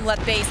bottom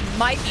left base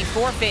might be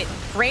forfeit.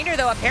 Reynor,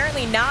 though,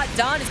 apparently not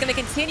done, is going to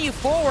continue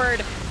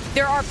forward.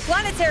 There are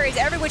planetaries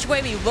every which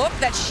way we look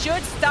that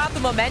should stop the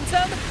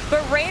momentum, but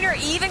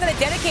Reynor even going to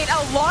dedicate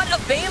a lot of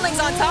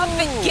Banelings on top of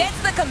it,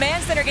 gets the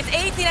command center, gets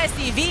 18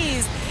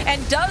 SCVs,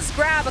 and does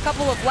grab a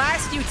couple of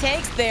last few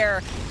tanks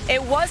there.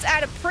 It was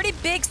at a pretty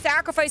big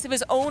sacrifice of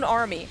his own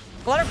army.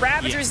 A lot of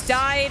Ravagers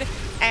died,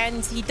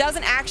 and he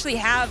doesn't actually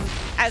have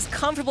as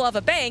comfortable of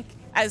a bank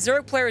as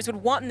Zerg players would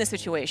want in this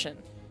situation.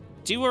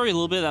 Do worry a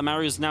little bit that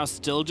Maru is now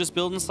still just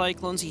building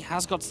Cyclones. He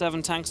has got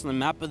 7 tanks on the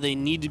map, but they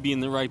need to be in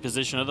the right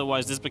position.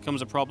 Otherwise, this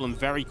becomes a problem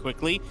very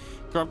quickly.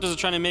 Corruptors are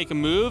trying to make a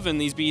move, and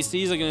these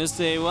BCs are going to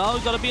say, well,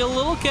 we've got to be a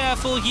little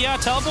careful here.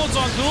 Teleport's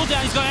on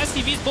cooldown. He's got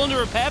SCVs pulling to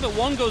repair, but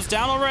one goes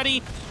down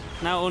already.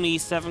 Now only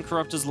 7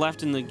 Corruptors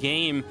left in the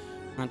game.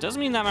 That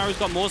doesn't mean that Maru's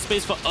got more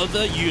space for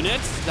other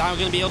units. Now we're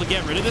going to be able to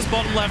get rid of this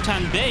bottom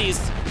left-hand base.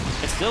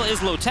 It still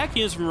is low-tech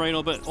units from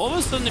Reynor, but all of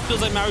a sudden it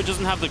feels like Maru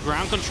doesn't have the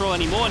ground control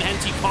anymore, and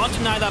hence he can't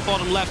deny that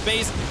bottom left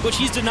base, which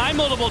he's denied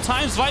multiple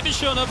times. Viper's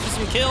showing up for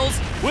some kills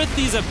with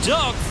these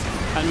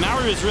abducts, and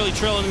Maru is really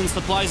trailing in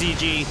supplies,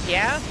 EG.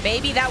 Yeah,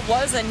 maybe that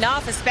was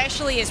enough,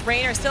 especially as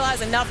Reynor still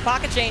has enough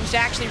pocket change to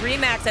actually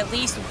remax at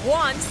least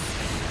once.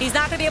 He's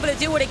not going to be able to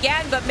do it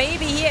again, but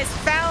maybe he has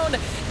found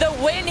the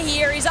win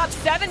here. He's up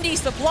 70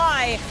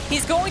 supply.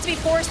 He's going to be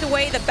forced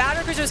away. The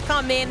Battlecruisers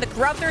come in. The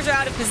Corruptors are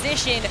out of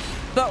position.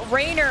 But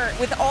Reynor,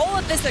 with all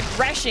of this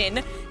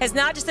aggression, has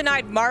not just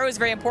denied Maru's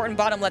very important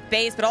bottom left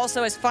base, but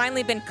also has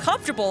finally been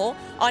comfortable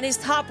on his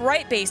top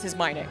right base's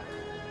mining.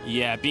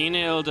 Yeah, being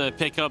able to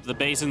pick up the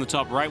base in the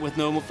top right with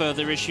no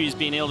further issues,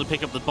 being able to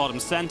pick up the bottom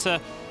center.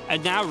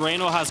 And now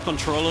Reynor has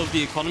control of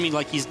the economy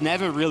like he's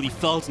never really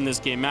felt in this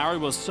game. Maru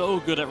was so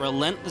good at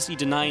relentlessly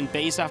denying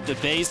base after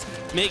base,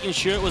 making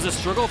sure it was a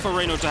struggle for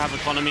Reynor to have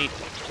economy.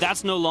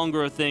 That's no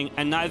longer a thing,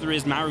 and neither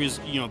is Maru's,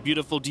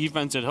 beautiful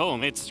defense at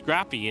home. It's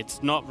scrappy.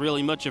 It's not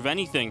really much of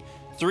anything.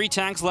 3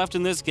 tanks left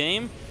in this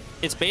game.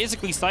 It's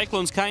basically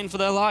Cyclones counting for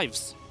their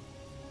lives.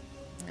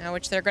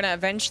 Which they're going to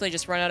eventually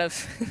just run out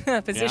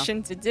of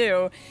position to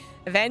do.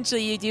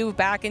 Eventually, you do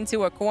back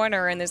into a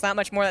corner, and there's not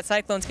much more that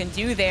Cyclones can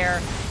do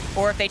there.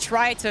 Or if they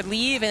try to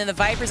leave and the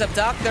Vipers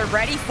abduct, they're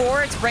ready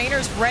for it.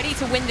 Reynor's ready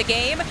to win the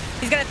game.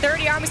 He's got a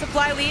 30 army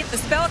supply lead. The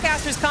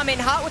Spellcasters come in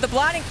hot with a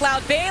Blinding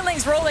Cloud.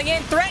 Banelings rolling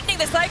in, threatening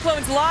the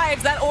Cyclones'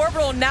 lives. That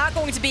Orbital not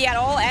going to be at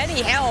all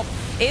any help.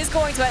 Is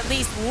going to at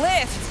least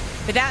lift.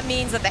 But that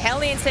means that the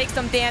Hellions take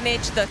some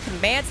damage. The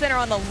command center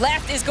on the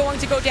left is going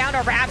to go down.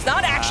 Or perhaps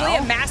not actually.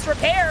 A mass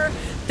repair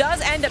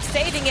does end up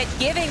saving it,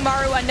 giving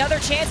Maru another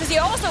chance as he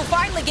also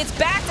finally gets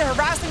back to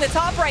harassing the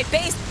top right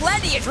base.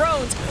 Plenty of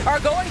drones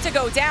are going to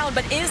go down,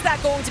 but is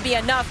that going to be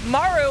enough?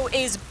 Maru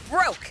is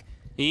broke.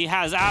 He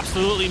has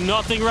absolutely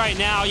nothing right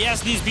now.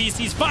 Yes, these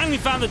BCs finally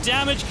found the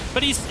damage,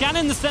 but he's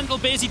scanning the central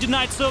base he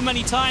denied so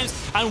many times,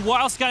 and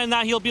while scanning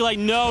that, he'll be like,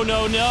 no,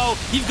 no, no.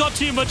 You've got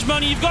too much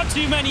money, you've got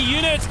too many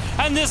units,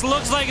 and this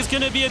looks like it's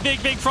going to be a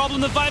big, big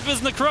problem. The Vipers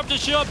and the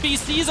Corruptors show up.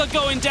 BCs are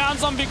going down,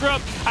 Zombie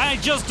Corrupt, and I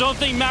just don't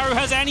think Maru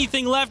has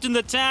anything left in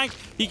the tank.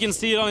 You can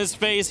see it on his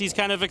face. He's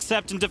kind of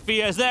accepting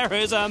defeat as there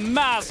is a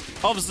mass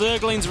of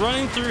Zerglings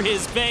running through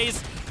his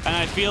base. And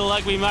I feel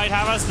like we might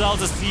have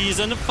ourselves a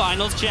season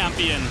finals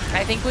champion.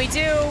 I think we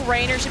do.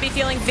 Reynor should be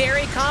feeling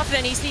very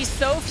confident. He sees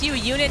so few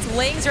units.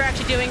 Lings are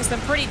actually doing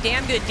some pretty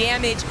damn good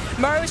damage.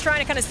 Maru's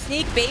trying to kind of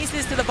sneak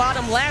bases to the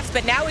bottom left,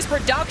 but now his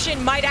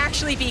production might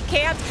actually be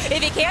camped.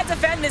 If he can't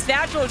defend this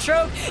natural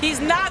trope, he's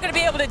not going to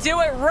be able to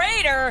do it.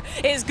 Reynor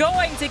is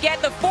going to get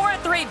the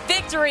 4-3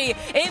 victory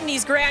in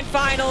these grand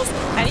finals,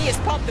 and he is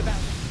pumped about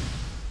it.